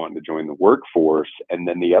people wanting to join the workforce. And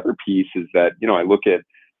then the other piece is that, I look at,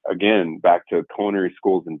 again, back to culinary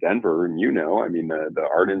schools in Denver, and I mean, the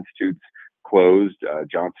Art Institute's closed,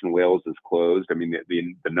 Johnson Wales is closed. I mean,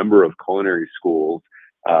 the number of culinary schools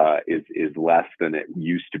is less than it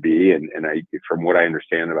used to be, and from what I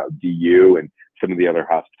understand about DU and some of the other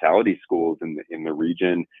hospitality schools in the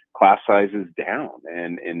region, class size is down,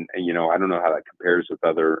 and I don't know how that compares with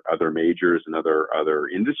other majors and other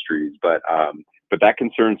industries, but that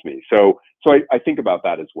concerns me. So I think about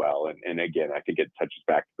that as well, and again, I think it touches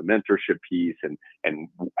back to the mentorship piece and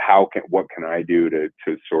what can I do to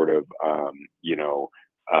sort of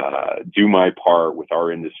do my part with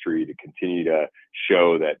our industry to continue to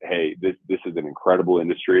show that, hey, this is an incredible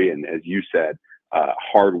industry, and as you said,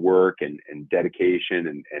 hard work and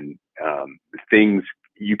dedication and things,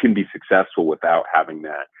 you can be successful without having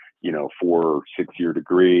that 4 or 6 year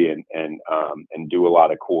degree and do a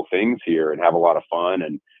lot of cool things here and have a lot of fun,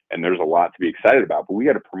 and there's a lot to be excited about. But we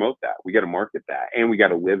got to promote that, we got to market that, and we got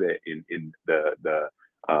to live it in the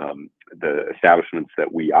establishments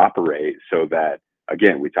that we operate, so that,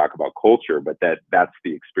 again, we talk about culture, but that's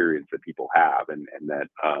the experience that people have, and that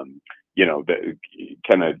the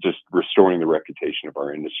kind of just restoring the reputation of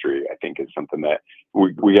our industry, I think, is something that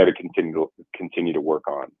we got to continue to work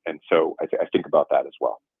on. And so I think about that as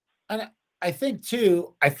well. And I think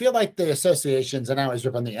too, I feel like the associations, and I always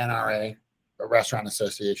rip on the NRA, the Restaurant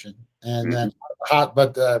Association, and then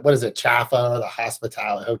what is it, CHAFA, the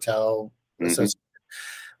Hospitality Hotel Association.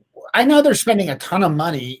 I know they're spending a ton of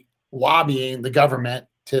money lobbying the government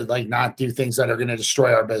to not do things that are going to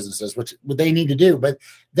destroy our businesses, which they need to do, but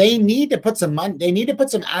they need to put some money, they need to put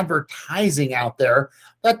some advertising out there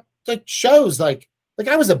that shows I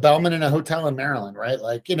was a bellman in a hotel in Maryland, right? It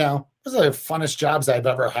was one of the funnest jobs I've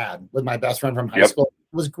ever had with my best friend from high school.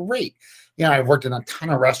 It was great. I've worked in a ton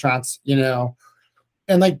of restaurants,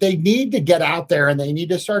 and they need to get out there and they need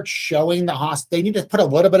to start showing they need to put a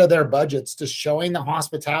little bit of their budgets to showing the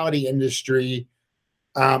hospitality industry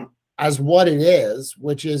as what it is,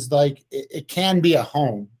 which is it can be a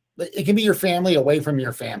home. It can be your family away from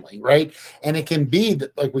your family, right? And it can be,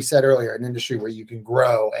 like we said earlier, an industry where you can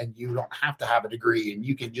grow and you don't have to have a degree and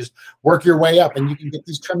you can just work your way up and you can get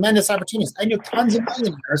these tremendous opportunities. I know tons of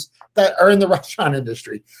millionaires that are in the restaurant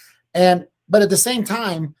industry. But at the same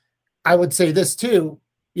time, I would say this too,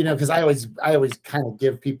 because I always kind of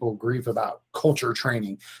give people grief about culture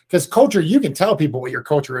training, because culture, you can tell people what your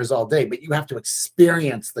culture is all day, but you have to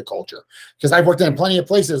experience the culture. Because I've worked in plenty of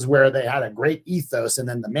places where they had a great ethos and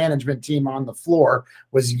then the management team on the floor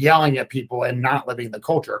was yelling at people and not living the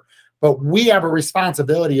culture. But we have a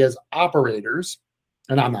responsibility as operators,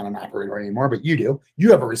 and I'm not an operator anymore, but you do.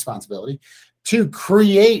 You have a responsibility to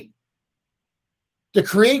create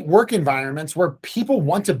work environments where people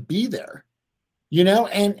want to be there.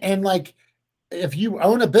 And if you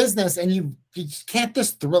own a business and you can't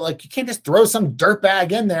just throw some dirt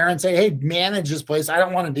bag in there and say, hey, manage this place, I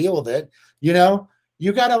don't want to deal with it.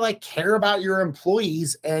 You got to care about your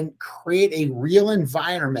employees and create a real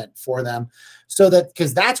environment for them, so that,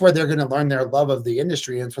 because that's where they're going to learn their love of the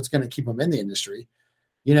industry, and it's what's going to keep them in the industry.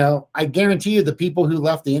 I guarantee you the people who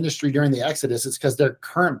left the industry during the exodus, it's because their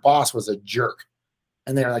current boss was a jerk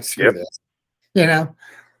and they're like, screw this,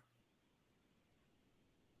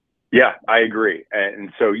 Yeah, I agree.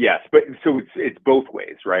 And so, yes, but so it's both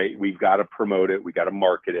ways, right? We've got to promote it. We've got to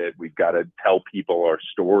market it. We've got to tell people our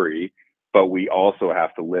story, but we also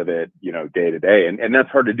have to live it, day to day. And that's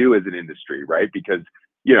hard to do as an industry, right? Because,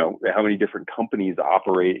 how many different companies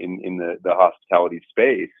operate in the hospitality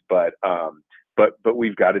space, but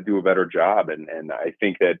we've got to do a better job. And I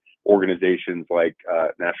think that organizations like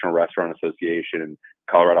National Restaurant Association and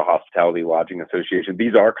Colorado Hospitality Lodging Association,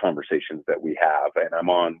 these are conversations that we have, and I'm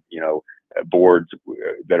on, boards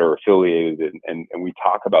that are affiliated, and we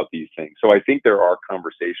talk about these things. So I think there are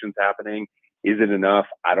conversations happening. Is it enough?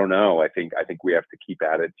 I don't know. I think we have to keep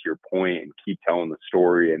at it, to your point, and keep telling the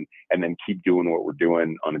story, and then keep doing what we're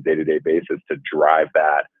doing on a day-to-day basis to drive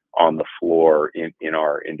that on the floor in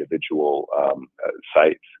our individual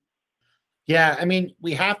sites. Yeah, I mean,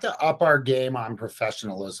 we have to up our game on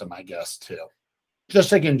professionalism, I guess, too.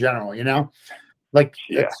 Just in general, there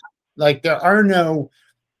are no,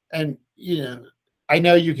 and I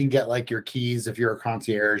know you can get your keys if you're a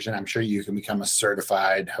concierge, and I'm sure you can become a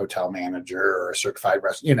certified hotel manager or a certified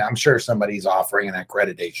restaurant. I'm sure somebody's offering an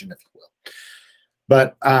accreditation, if you will.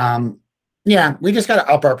 But yeah, we just got to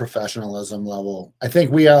up our professionalism level. I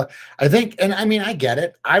think and I mean, I get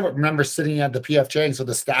it. I remember sitting at the PFJ, and so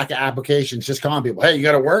the stack of applications, just calling people, hey, you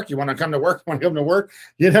got to work? You want to come to work? Want to come to work?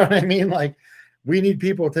 You know what I mean? We need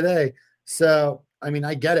people today. So I mean,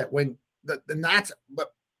 I get it and that's,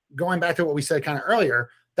 but going back to what we said kind of earlier,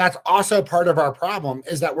 that's also part of our problem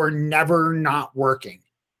is that we're never not working.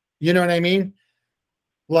 You know what I mean?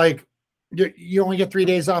 Like you only get 3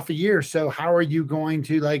 days off a year. So how are you going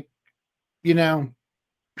to like,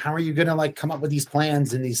 how are you going to like come up with these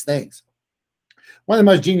plans and these things? One of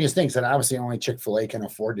the most genius things, that obviously only Chick-fil-A can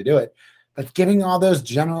afford to do it, but giving all those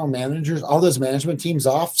general managers, all those management teams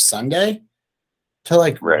off Sunday to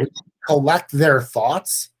like collect their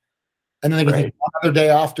thoughts, and then they can take one other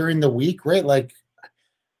day off during the week, right? Like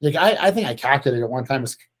I think I calculated at one time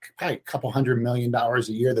it's probably a couple $100 million a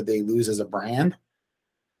year that they lose as a brand,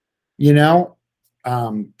 for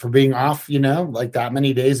being off, like that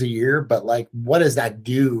many days a year. But like, what does that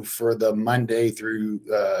do for the Monday through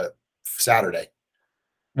Saturday?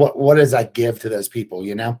 What does that give to those people?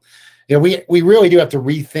 We really do have to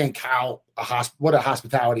rethink what a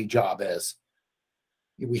hospitality job is.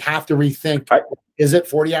 We have to rethink, is it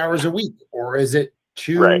 40 hours a week or is it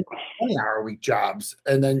two 20-hour-a-week jobs?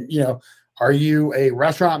 And then, are you a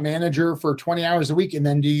restaurant manager for 20 hours a week? And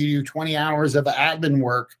then do you do 20 hours of admin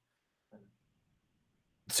work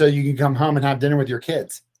so you can come home and have dinner with your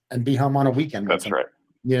kids and be home on a weekend? That's right.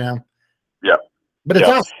 Yeah. But it's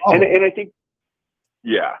awesome. And I think,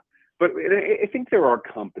 but I think there are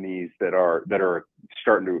companies that are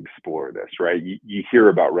starting to explore this, right? You hear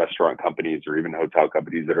about restaurant companies or even hotel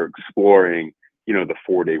companies that are exploring, the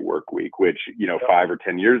 4-day work week, which, 5 or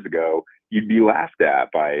 10 years ago, you'd be laughed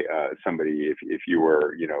at by somebody if you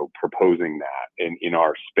were, proposing that in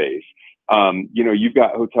our space. You've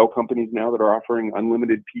got hotel companies now that are offering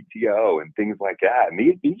unlimited PTO and things like that.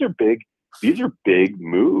 And these are big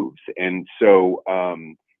moves. And so,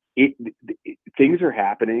 things are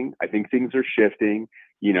happening. I think things are shifting.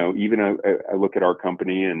 Even I look at our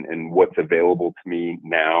company and what's available to me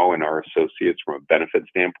now and our associates from a benefit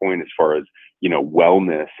standpoint, as far as,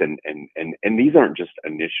 wellness and these aren't just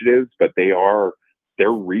initiatives, but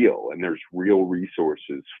they're real, and there's real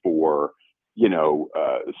resources for,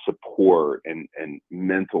 support and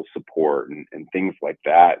mental support and things like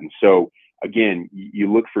that. And so again,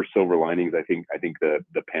 you look for silver linings. I think the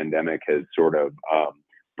pandemic has sort of,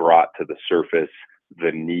 brought to the surface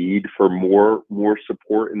the need for more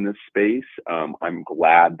support in this space. I'm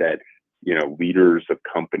glad that, leaders of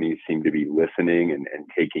companies seem to be listening and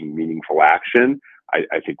taking meaningful action.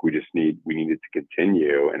 I think we need it to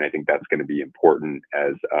continue. And I think that's going to be important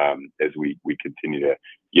as we continue to,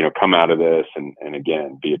 come out of this and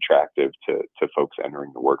again, be attractive to folks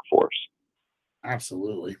entering the workforce.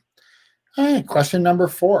 Absolutely. All right, question number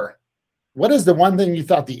 4. What is the one thing you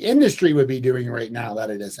thought the industry would be doing right now that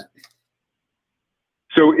it isn't?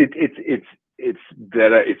 So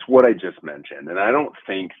it's what I just mentioned, and I don't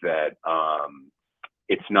think that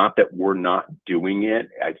it's not that we're not doing it.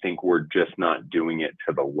 I think we're just not doing it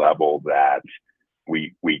to the level that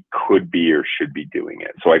we could be or should be doing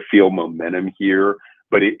it. So I feel momentum here,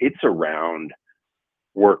 but it's around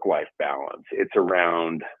work-life balance. It's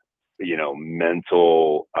around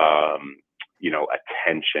mental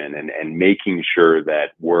attention and making sure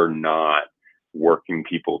that we're not working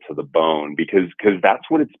people to the bone, because that's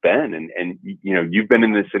what it's been. And you've been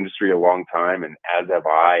in this industry a long time, and as have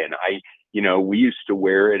I. And we used to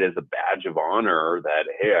wear it as a badge of honor that,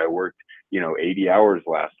 hey, I worked 80 hours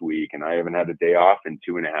last week and I haven't had a day off in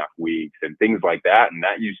 2.5 weeks and things like that. And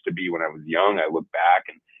that used to be when I was young. I look back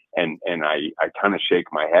and I kind of shake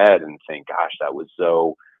my head and think, gosh, that was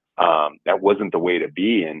so that wasn't the way to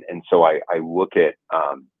be. And so I look at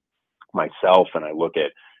myself, and I look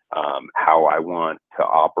at how I want to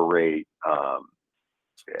operate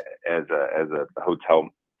as a hotel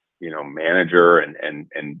manager and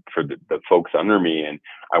for the folks under me, and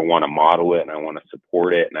I want to model it and I want to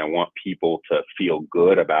support it, and I want people to feel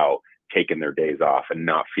good about taking their days off and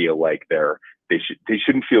not feel like they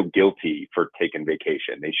shouldn't feel guilty for taking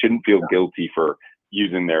vacation. They shouldn't feel guilty for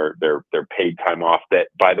using their paid time off that,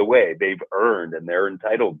 by the way, they've earned and they're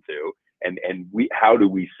entitled to. And how do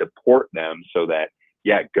we support them so that,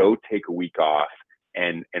 go take a week off,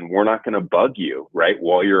 and we're not going to bug you right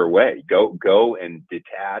while you're away. Go and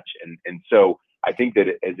detach. And so I think that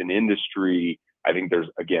as an industry, I think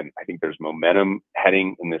there's momentum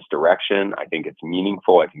heading in this direction. I think it's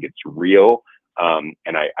meaningful. I think it's real. And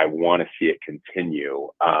I want to see it continue.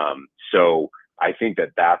 So I think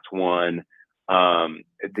that's one.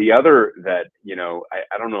 The other that,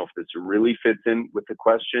 I don't know if this really fits in with the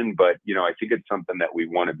question, but, I think it's something that we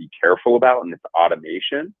want to be careful about, and it's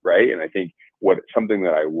automation, right? And I think something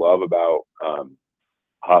that I love about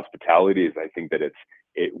hospitality is I think that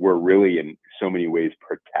we're really in so many ways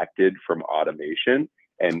protected from automation.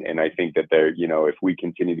 And I think that there, if we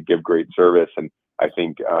continue to give great service, and I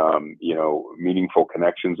think, meaningful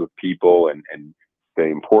connections with people, and the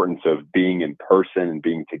importance of being in person and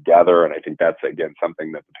being together. And I think that's, again,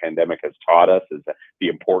 something that the pandemic has taught us, is that the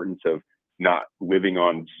importance of not living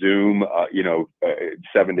on Zoom,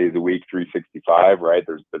 7 days a week, 365, right?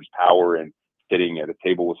 There's power in sitting at a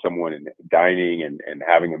table with someone and dining and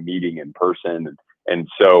having a meeting in person. And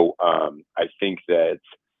so I think that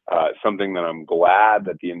something that I'm glad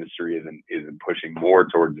that the industry isn't pushing more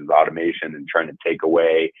towards is automation and trying to take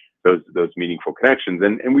away those meaningful connections.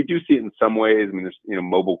 And we do see it in some ways. I mean, there's,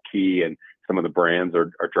 Mobile Key and some of the brands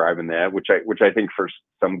are driving that, which I think for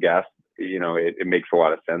some guests, it makes a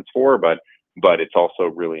lot of sense for, but it's also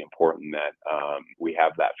really important that we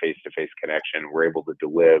have that face-to-face connection. We're able to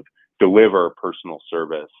deliver personal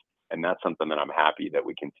service. And that's something that I'm happy that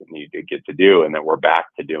we continue to get to do, and that we're back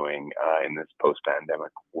to doing in this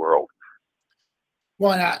post-pandemic world.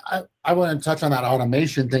 Well, and I want to touch on that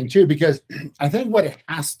automation thing too, because I think what it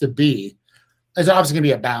has to be is obviously going to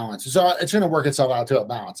be a balance. So it's going to work itself out to a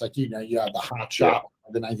balance. Like, you have the hot shop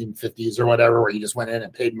of the 1950s or whatever, where you just went in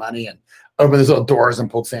and paid money and opened those little doors and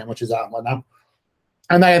pulled sandwiches out and whatnot.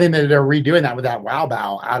 And I think that they're redoing that with that Wow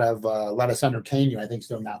Bao out of Let Us Entertain You. I think it's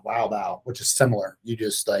doing that Wow Bao, which is similar. You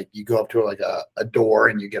just you go up to a door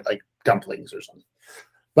and you get like dumplings or something.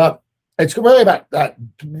 But it's really about that,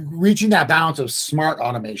 reaching that balance of smart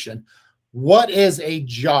automation. What is a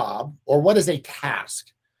job, or what is a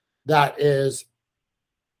task that is,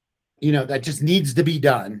 that just needs to be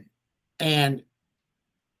done, and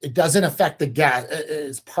it doesn't affect the guest?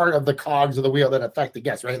 It's part of the cogs of the wheel that affect the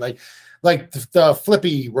guest, right? Like the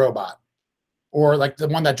Flippy robot, or like the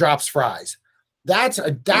one that drops fries. That's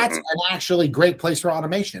an actually great place for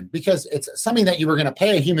automation, because it's something that you were going to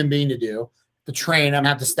pay a human being to do, to train them,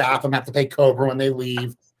 have to staff them, have to pay Cobra when they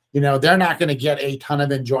leave. They're not going to get a ton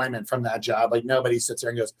of enjoyment from that job. Like, nobody sits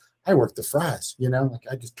there and goes, I work the fries, like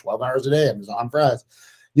I just 12 hours a day, I'm just on fries,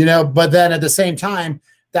 but then at the same time,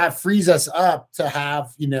 that frees us up to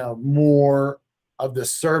have, more of the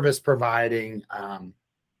service providing,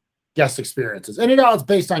 guest experiences. And it's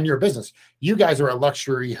based on your business. You guys are a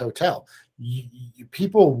luxury hotel.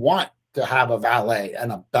 People want to have a valet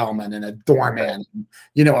and a bellman and a doorman,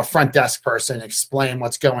 a front desk person, explain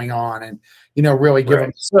what's going on and, really give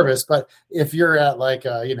them service. But if you're at like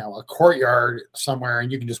a courtyard somewhere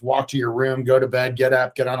and you can just walk to your room, go to bed, get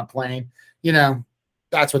up, get on a plane,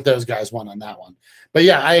 that's what those guys want on that one. But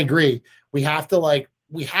yeah, I agree. We have to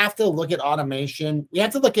look at automation. We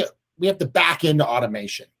have to back into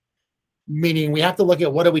automation. Meaning, we have to look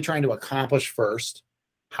at what are we trying to accomplish first?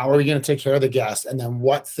 How are we going to take care of the guests? And then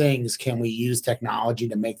what things can we use technology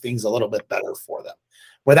to make things a little bit better for them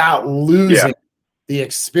without losing the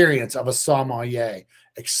experience of a sommelier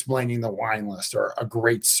explaining the wine list, or a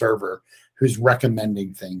great server who's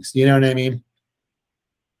recommending things. You know what I mean?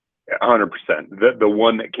 100%. The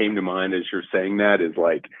one that came to mind as you're saying that is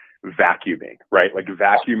like vacuuming, right? Like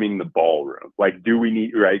vacuuming the ballroom. Like, do we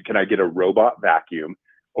need, right? Can I get a robot vacuum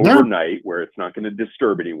overnight where it's not going to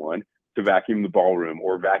disturb anyone, to vacuum the ballroom,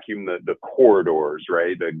 or vacuum the corridors,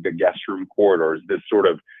 right? The guest room corridors. This sort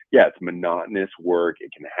of, it's monotonous work.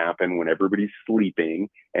 It can happen when everybody's sleeping,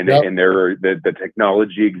 and the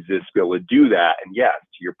technology exists to be able to do that. And yes,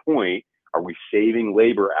 to your point, are we saving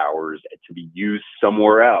labor hours to be used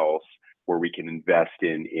somewhere else where we can invest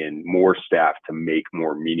in more staff to make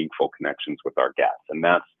more meaningful connections with our guests? And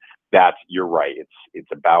that's you're right.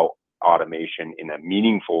 It's about automation in a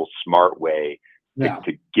meaningful, smart way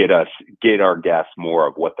to get our guests more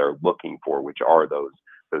of what they're looking for, which are those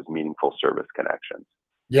meaningful service connections.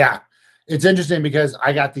 Yeah. It's interesting because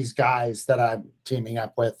I got these guys that I'm teaming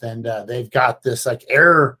up with, and they've got this like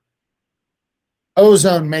air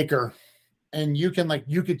ozone maker, and you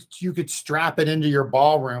could strap it into your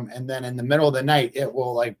ballroom, and then in the middle of the night, it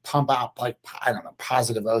will like pump out like, I don't know,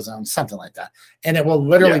 positive ozone, something like that. And it will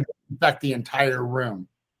literally affect the entire room.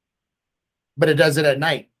 But it does it at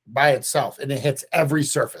night by itself, and it hits every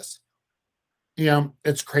surface.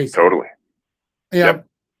 It's crazy. Totally.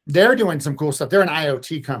 They're doing some cool stuff. They're an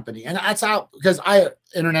IoT company, and that's out because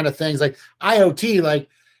Internet of Things, like IoT,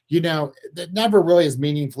 that never really is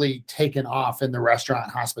meaningfully taken off in the restaurant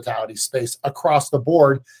and hospitality space across the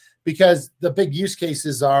board, because the big use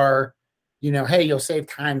cases are, hey, you'll save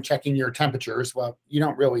time checking your temperatures. Well, you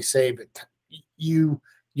don't really save it. You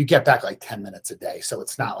get back like 10 minutes a day. So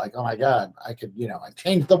it's not like, oh my God, I could, I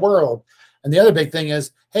changed the world. And the other big thing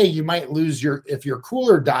is, hey, you might lose if your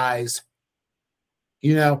cooler dies,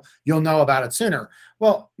 you'll know about it sooner.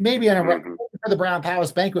 Well, maybe in a for the Brown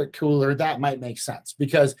Palace banquet cooler, that might make sense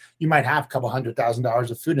because you might have a couple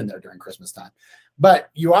 $100,000 of food in there during Christmas time. But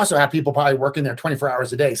you also have people probably working there 24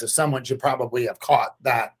 hours a day. So someone should probably have caught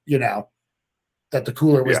that, that the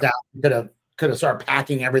cooler was down, could have started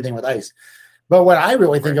packing everything with ice. But what I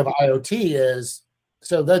really think of IoT is,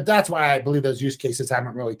 so that's why I believe those use cases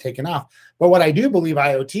haven't really taken off. But what I do believe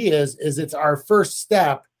IoT is it's our first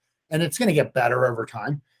step, and it's going to get better over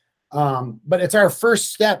time. But it's our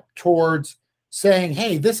first step towards saying,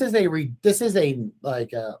 hey, this is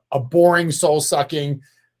a boring, soul-sucking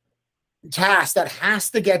task that has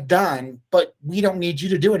to get done, but we don't need you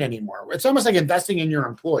to do it anymore. It's almost like investing in your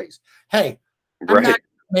employees. Hey, I'm not going to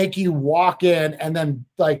make you walk in and then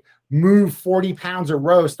like move 40 pounds of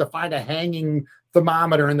roast to find a hanging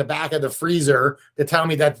thermometer in the back of the freezer to tell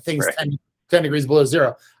me that the thing's 10 degrees below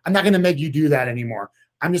zero. I'm not going to make you do that anymore.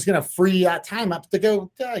 I'm just going to free that time up to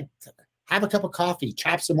go have a cup of coffee,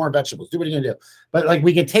 chop some more vegetables, do what you're going to do. But like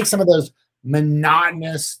we can take some of those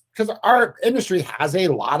monotonous, because our industry has a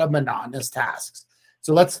lot of monotonous tasks.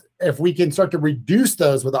 So if we can start to reduce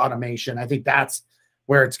those with automation, I think that's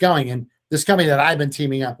where it's going. And this company that I've been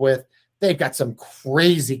teaming up with, they've got some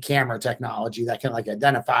crazy camera technology that can like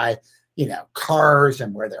identify, cars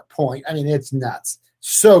and where they're pulling. I mean, it's nuts.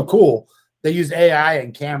 So cool. They use AI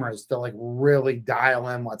and cameras to like really dial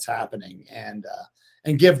in what's happening and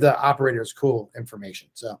give the operators cool information.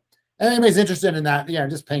 So if anybody's interested in that,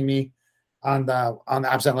 just ping me on the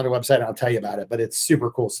Ops Analytica website, and I'll tell you about it. But it's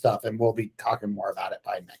super cool stuff, and we'll be talking more about it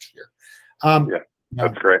by next year.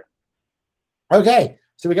 That's great. Okay,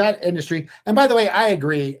 so we got industry, and by the way, I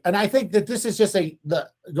agree, and I think that this is just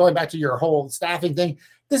going back to your whole staffing thing.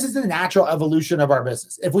 This is the natural evolution of our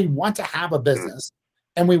business. If we want to have a business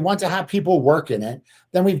and we want to have people work in it,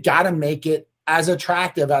 then we've got to make it as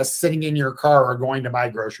attractive as sitting in your car or going to buy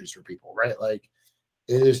groceries for people, right? Like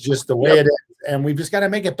it is just the way it is. And we've just got to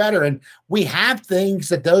make it better. And we have things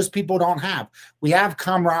that those people don't have. We have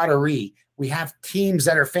camaraderie. We have teams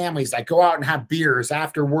that are families that go out and have beers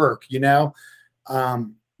after work,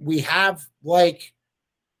 we have like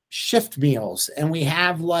shift meals, and we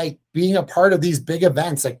have like being a part of these big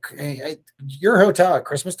events. Like your hotel at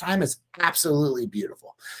Christmas time is absolutely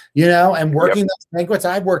beautiful, and working those banquets.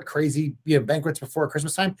 I've worked crazy banquets before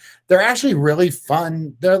Christmas time. They're actually really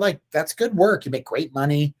fun. They're like, that's good work. You make great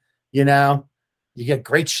money, you get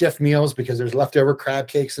great shift meals because there's leftover crab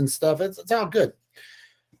cakes and stuff. It's all good.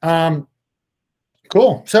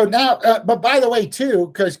 Cool. So now, but by the way, too,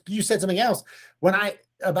 because you said something else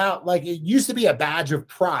it used to be a badge of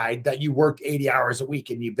pride that you worked 80 hours a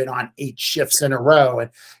week and you've been on 8 shifts in a row.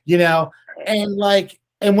 And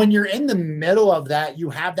when you're in the middle of that,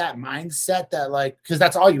 you have that mindset that because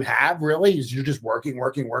that's all you have really is you're just working.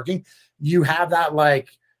 You have that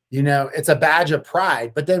it's a badge of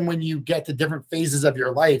pride. But then when you get to different phases of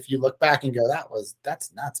your life, you look back and go,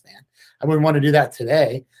 that's nuts, man. I wouldn't want to do that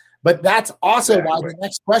today. But that's also why the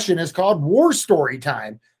next question is called War Story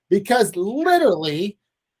Time, because literally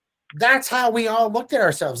that's how we all looked at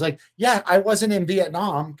ourselves. Like, yeah, I wasn't in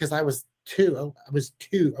Vietnam because I was 2. I was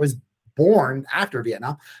born after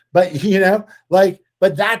Vietnam. But, you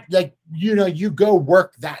go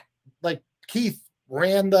work that. Like Keith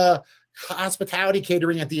ran the hospitality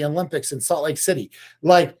catering at the Olympics in Salt Lake City.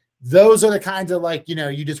 Like, those are the kinds of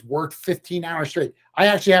you just worked 15 hours straight. I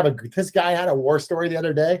actually this guy had a war story the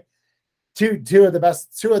other day. Two of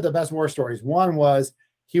the best war stories. One was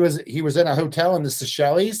he was in a hotel in the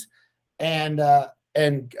Seychelles, and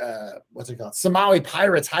what's it called? Somali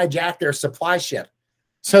pirates hijacked their supply ship.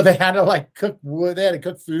 So they had to cook wood. They had to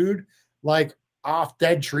cook food off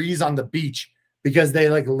dead trees on the beach because they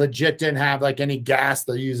legit didn't have any gas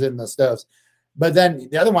to use in the stoves. But then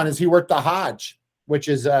the other one is he worked the Hajj, which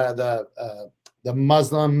is the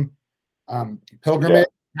Muslim pilgrimage.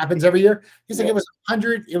 Happens every year. He's like, it was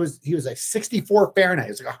 100. He was 64 Fahrenheit.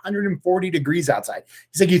 It was 140 degrees outside.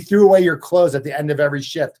 He's like, you threw away your clothes at the end of every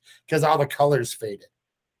shift because all the colors faded.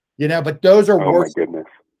 But those are my goodness.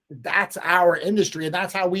 That's our industry, and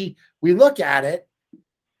that's how we look at it.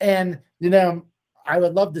 And I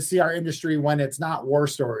would love to see our industry when it's not war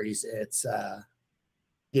stories. It's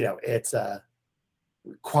it's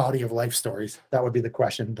quality of life stories. That would be the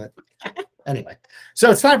question. But anyway,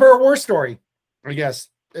 so it's time for a war story, I guess.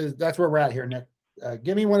 That's where we're at here, Nick.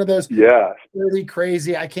 Give me one of those really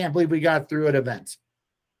crazy, I can't believe we got through it events.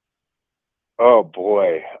 Oh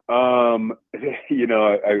boy. I'm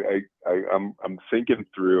thinking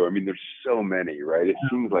through. I mean, there's so many, right? It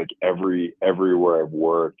seems like everywhere I've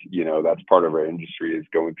worked, that's part of our industry is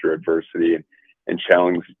going through adversity and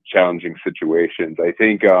challenging situations. I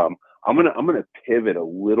think I'm gonna pivot a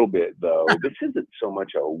little bit though. This isn't so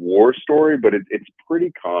much a war story, but it's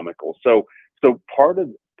pretty comical. So part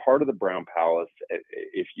of the Brown Palace,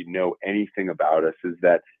 if you know anything about us, is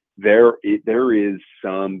that there are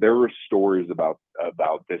stories about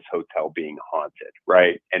this hotel being haunted,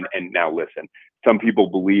 right? And now listen, some people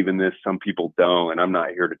believe in this, some people don't, and I'm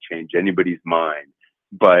not here to change anybody's mind.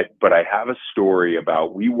 But I have a story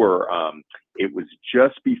about it was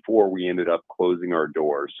just before we ended up closing our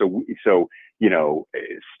doors. So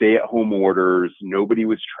stay at home orders, nobody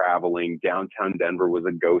was traveling, downtown Denver was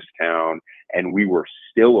a ghost town, and we were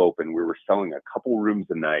still open. We were selling a couple rooms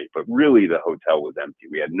a night, but really the hotel was empty.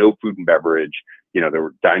 We had no food and beverage. There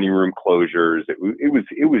were dining room closures. It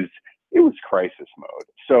was crisis mode.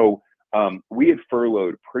 So we had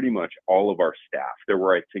furloughed pretty much all of our staff. There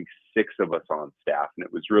were, I think, 6 of us on staff, and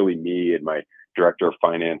it was really me and my director of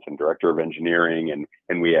finance and director of engineering,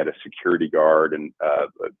 and we had a security guard, and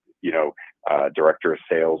director of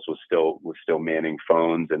sales was still manning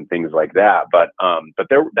phones and things like that. But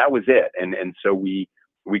that was it, and so we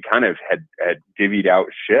kind of had divvied out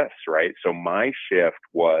shifts, right? So my shift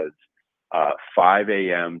was 5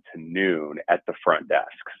 a.m. to noon at the front desk.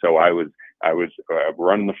 So I was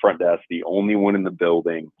running the front desk, the only one in the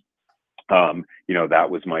building. That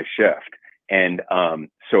was my shift. And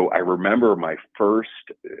so I remember my first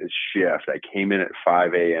shift, I came in at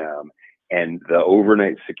 5 a.m. and the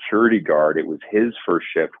overnight security guard, it was his first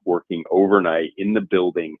shift working overnight in the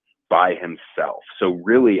building by himself. So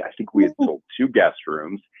really, I think we had sold 2 guest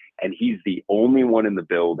rooms, and he's the only one in the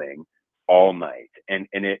building all night. And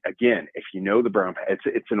it, again, if you know the Brown,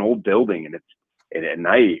 it's an old building, and it's at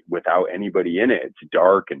night without anybody in it. It's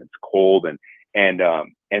dark and it's cold,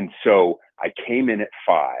 and so I came in at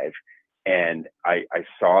 5, and I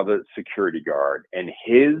saw the security guard, and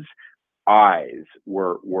his eyes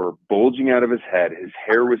were bulging out of his head. His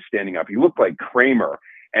hair was standing up. He looked like Kramer.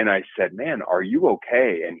 And I said, "Man, are you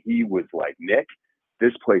okay?" And he was like, "Nick,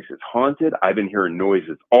 this place is haunted. I've been hearing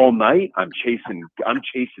noises all night. I'm chasing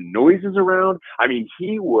noises around." I mean,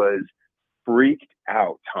 he was freaked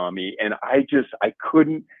out, Tommy. And I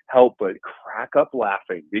couldn't help but crack up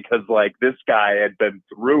laughing, because like, this guy had been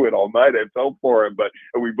through it all night. I felt for him,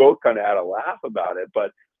 and we both kind of had a laugh about it.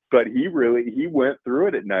 But he went through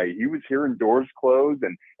it at night. He was hearing doors close,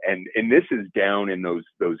 and this is down in those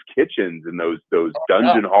kitchens and those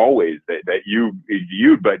dungeon hallways that you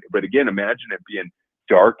viewed. But again, imagine it being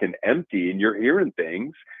dark and empty, and you're hearing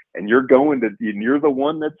things, and you're the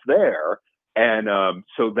one that's there. And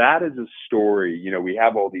so that is a story. We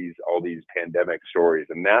have all these pandemic stories,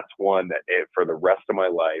 and that's one that for the rest of my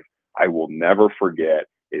life I will never forget.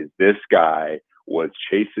 Is this guy was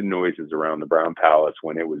chasing noises around the Brown Palace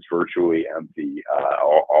when it was virtually empty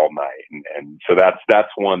all night, and so that's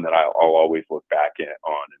one that I'll always look back on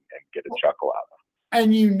and get a chuckle out of.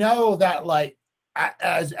 And that, like,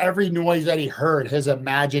 as every noise that he heard, his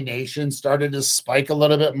imagination started to spike a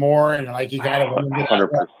little bit more, and like he got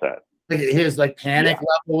 100%. His like panic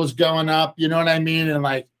level was going up. You know what I mean? And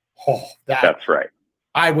like, that's right.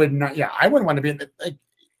 I wouldn't want to be like.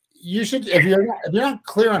 You should, if you're not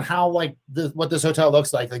clear on how what this hotel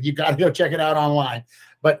looks like you got to go check it out online.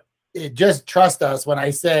 But just trust us when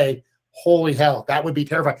I say, holy hell, that would be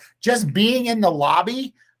terrifying. Just being in the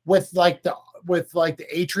lobby with the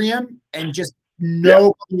atrium and just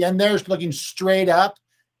nobody in there, looking straight up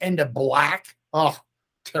into black. Oh,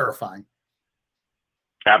 terrifying.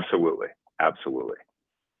 Absolutely.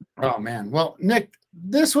 Oh man. Well, Nick,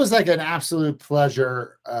 this was like an absolute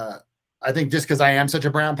pleasure. I think just because I am such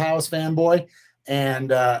a Brown Palace fanboy,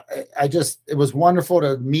 and it was wonderful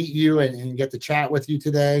to meet you and get to chat with you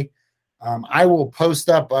today. I will post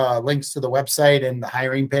up links to the website and the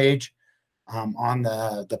hiring page on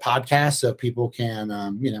the podcast, so people can,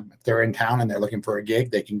 if they're in town and they're looking for a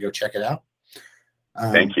gig, they can go check it out.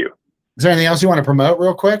 Thank you. Is there anything else you want to promote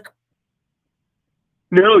real quick?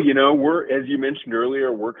 No, we're, as you mentioned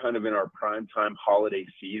earlier, we're kind of in our prime time holiday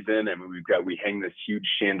season. I mean, we hang this huge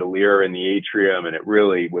chandelier in the atrium, and it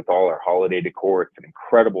really, with all our holiday decor, it's an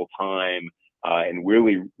incredible time. And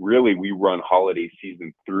really, we run holiday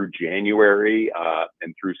season through January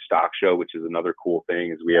and through Stock Show, which is another cool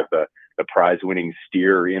thing. Is we have the prize-winning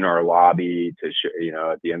steer in our lobby to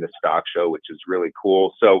at the end of Stock Show, which is really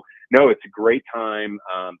cool. So no, it's a great time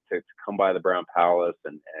to come by the Brown Palace,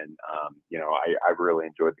 and I've really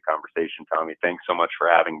enjoyed the conversation, Tommy. Thanks so much for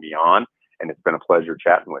having me on, and it's been a pleasure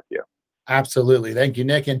chatting with you. Absolutely, thank you,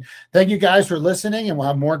 Nick, and thank you guys for listening. And we'll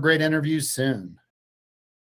have more great interviews soon.